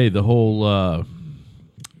to say the whole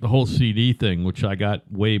CD thing, which I got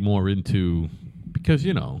way more into because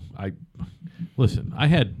I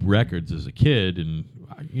had records as a kid, and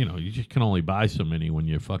you just can only buy so many when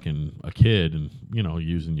you're fucking a kid, and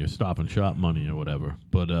using your Stop and Shop money or whatever.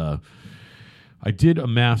 But I did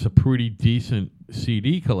amass a pretty decent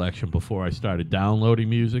CD collection before I started downloading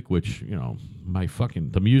music, which,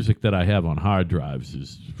 the music that I have on hard drives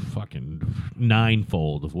is fucking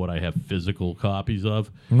ninefold of what I have physical copies of.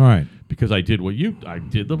 Right. Because I did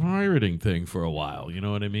the pirating thing for a while, you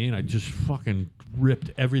know what I mean? I just fucking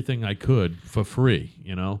ripped everything I could for free,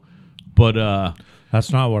 But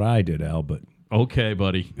That's not what I did, Albert. okay,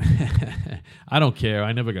 buddy. I don't care.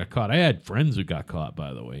 I never got caught. I had friends who got caught,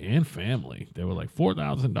 by the way, and family. They were like,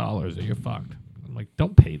 $4,000 or you're fucked. I'm like,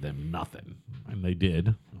 don't pay them nothing. And they did.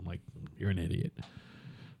 I'm like, you're an idiot.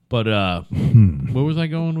 But where was I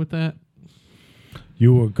going with that?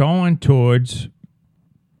 You were going towards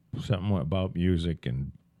something about music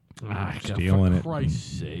and stealing for it.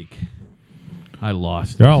 Christ's sake. I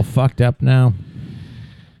lost They're it. all fucked up now.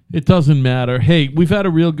 It doesn't matter. Hey, we've had a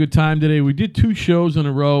real good time today. We did 2 shows in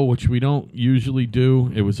a row, which we don't usually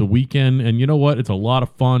do. It was a weekend, and you know what? It's a lot of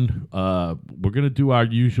fun. We're going to do our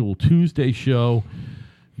usual Tuesday show.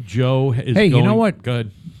 Joe is Hey, you going... know what? Go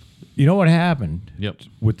ahead. You know what happened Yep.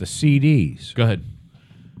 with the CDs? Go ahead.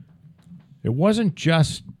 It wasn't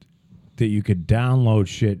just that you could download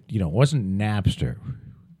shit. It wasn't Napster.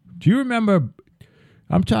 Do you remember?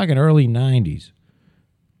 I'm talking early 90s.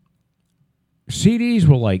 CDs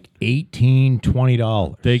were like $18,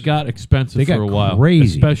 $20. They got expensive They got for a while.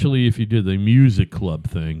 crazy. Especially if you did the music club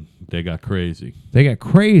thing. They got crazy. They got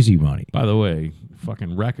crazy money. By the way,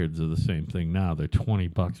 fucking records are the same thing now. They're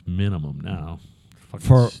 $20 minimum now. Fucking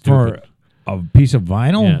For stupid. a piece of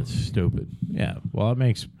vinyl? Yeah, it's stupid. Yeah. Well, that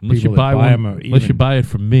makes Unless people you buy that buy one, them unless you buy it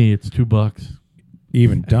from me, it's $2.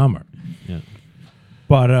 even dumber. Yeah,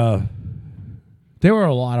 But they were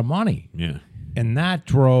a lot of money. yeah. And that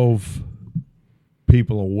drove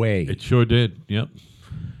people away. It sure did. Yep.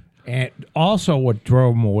 And also what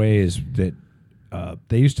drove them away is that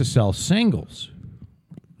they used to sell singles.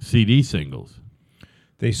 CD singles.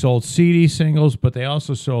 They sold CD singles, but they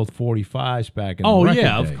also sold 45s back in the record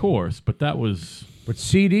yeah, day. of course. But that was But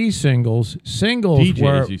CD singles DJs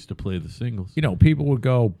were, used to play the singles. you know, people would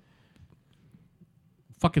go,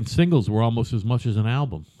 Fucking singles were almost as much as an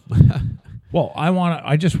album. well,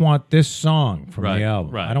 I just want this song from Right, the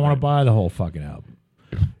album. right, I don't want right. to buy the whole fucking album.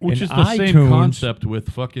 Which And is the same iTunes- concept with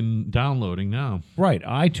fucking downloading now. Right.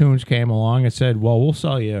 iTunes came along and said, well, we'll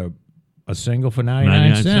sell you a single for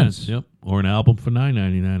 99 cents. Yep. Or an album for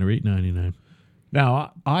 $9.99 or $8.99.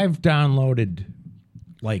 Now, I've downloaded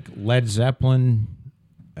like Led Zeppelin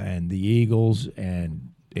and the Eagles and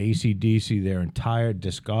AC/DC, their entire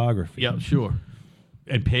discography. Yeah, sure.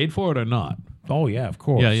 And paid for it or not? Oh, yeah, of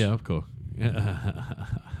course. Yeah, of course.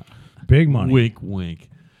 Big money. Wink, wink.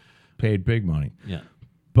 Paid big money. Yeah.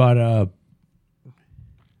 But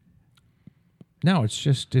no, it's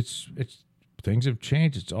just it's things have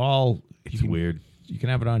changed. It's all It's weird. you can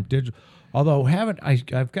have it on digital. Although I've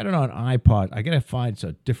got it on iPod. I gotta find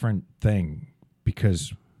a different thing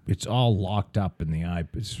because it's all locked up in the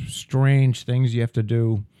iPod. It's strange things you have to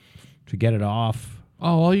do to get it off.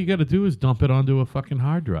 Oh, all you got to do is dump it onto a fucking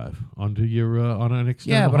hard drive, onto your on an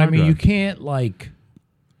external. Yeah, but I hard mean, drive. you can't like.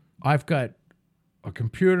 I've got a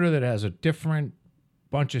computer that has a different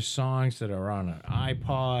bunch of songs that are on an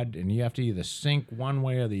iPod, and you have to either sync one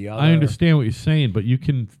way or the other. I understand what you're saying, but you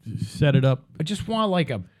can set it up. I just want like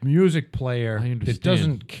a music player I that understand.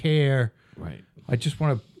 doesn't care. Right. I just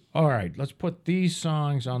want to. All right, let's put these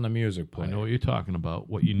songs on the music I player. know what you're talking about.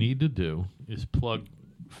 What you need to do is plug.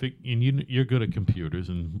 And you're good at computers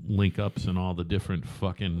and link ups and all the different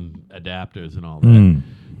fucking adapters and all that.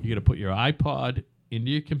 You got to put your iPod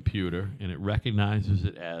into your computer, and it recognizes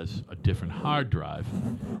it as a different hard drive.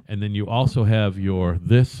 And then you also have your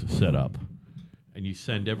this set up, and you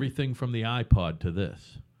send everything from the iPod to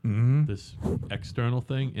this external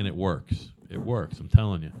thing, and it works. It works. I'm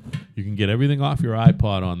telling you. You can get everything off your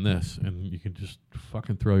iPod on this, and you can just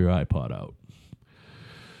fucking throw your iPod out.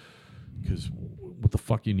 Because what the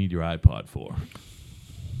fuck you need your iPod for?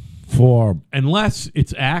 For Unless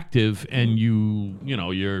it's active and you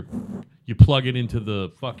plug it into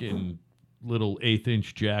the fucking little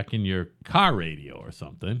 1/8-inch jack in your car radio or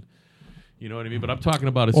something. You know what I mean? But I'm talking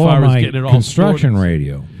about as or far my as getting it all construction stored.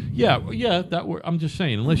 radio. Yeah. I'm just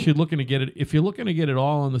saying, unless you're looking to get it, if you're looking to get it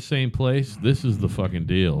all in the same place, this is the fucking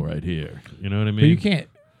deal right here. You know what I mean? But you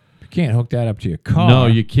can't hook that up to your car. No,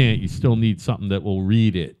 you can't. You still need something that will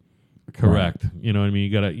read it. Correct. Right. You know what I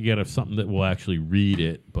mean? You gotta something that will actually read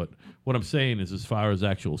it. But what I'm saying is, as far as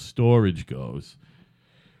actual storage goes,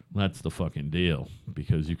 that's the fucking deal,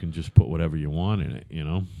 because you can just put whatever you want in it, you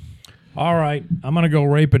know? All right, I'm going to go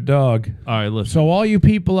rape a dog. All right, listen. So all you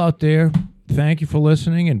people out there, thank you for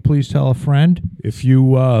listening, and please tell a friend. If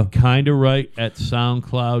you... Kinda Right at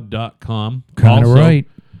SoundCloud.com. Kinda Also, Right.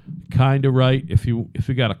 Kinda Right. If you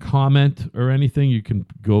got a comment or anything, you can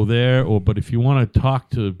go there. But if you want to talk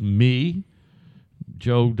to me,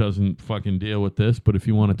 Joe doesn't fucking deal with this, but if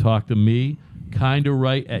you want to talk to me, Kinda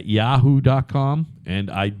Right at Yahoo.com, and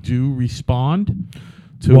I do respond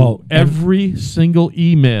to every single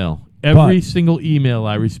email. Every single email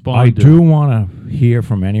I respond to. I do want to hear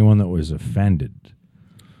from anyone that was offended.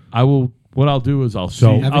 I will. What I'll do is I'll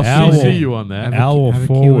Al see you on that. Al will have a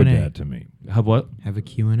forward Q&A. that to me. Have what? Have a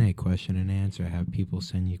Q&A, question and answer. Have people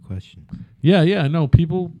send you questions. Yeah. No,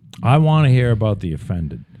 people. I want to hear about the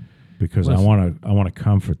offended because Listen. I want to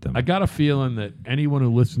comfort them. I got a feeling that anyone who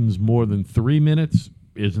listens more than 3 minutes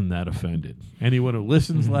isn't that offended. Anyone who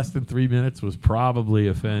listens less than 3 minutes was probably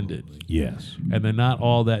offended. Yes. And they're not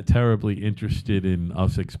all that terribly interested in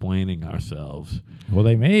us explaining ourselves. Well,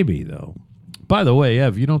 they may be, though. By the way,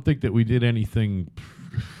 Ev, you don't think that we did anything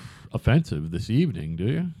offensive this evening, do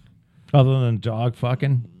you? Other than dog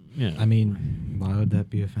fucking? Yeah. I mean, why would that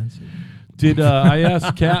be offensive? Did I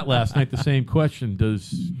asked Kat last night the same question? Does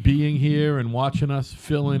being here and watching us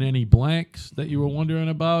fill in any blanks that you were wondering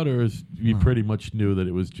about, or is you pretty much knew that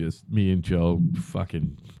it was just me and Joe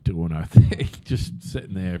fucking doing our thing, just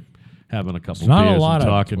sitting there having a couple Not beers a lot and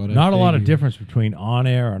of talking? not a lot of difference between on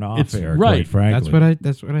air and off It's air. right. Quite frankly,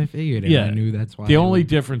 That's what I figured. And Yeah. I knew that's why. The I only would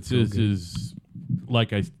difference feel good. is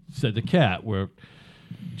like I said to Kat, where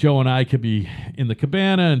Joe and I could be in the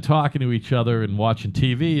cabana and talking to each other and watching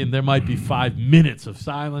TV, and there might be 5 minutes of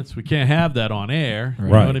silence. We can't have that on air. You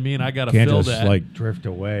know Right. what I mean? I got to can't fill just that. like drift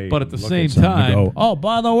away. But at the look same something and time- go, oh,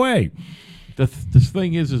 by the way, this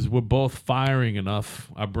thing is we're both firing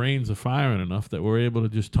enough. Our brains are firing enough that we're able to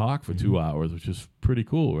just talk for 2 hours, which is pretty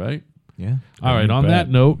cool, right? Yeah. All right. Ain't On bad. that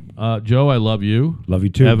note, Joe, I love you. Love you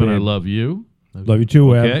too, Evan, I babe. love you. Love you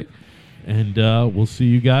too, Ev. Okay. And we'll see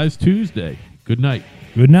you guys Tuesday. Good night.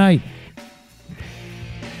 Good night.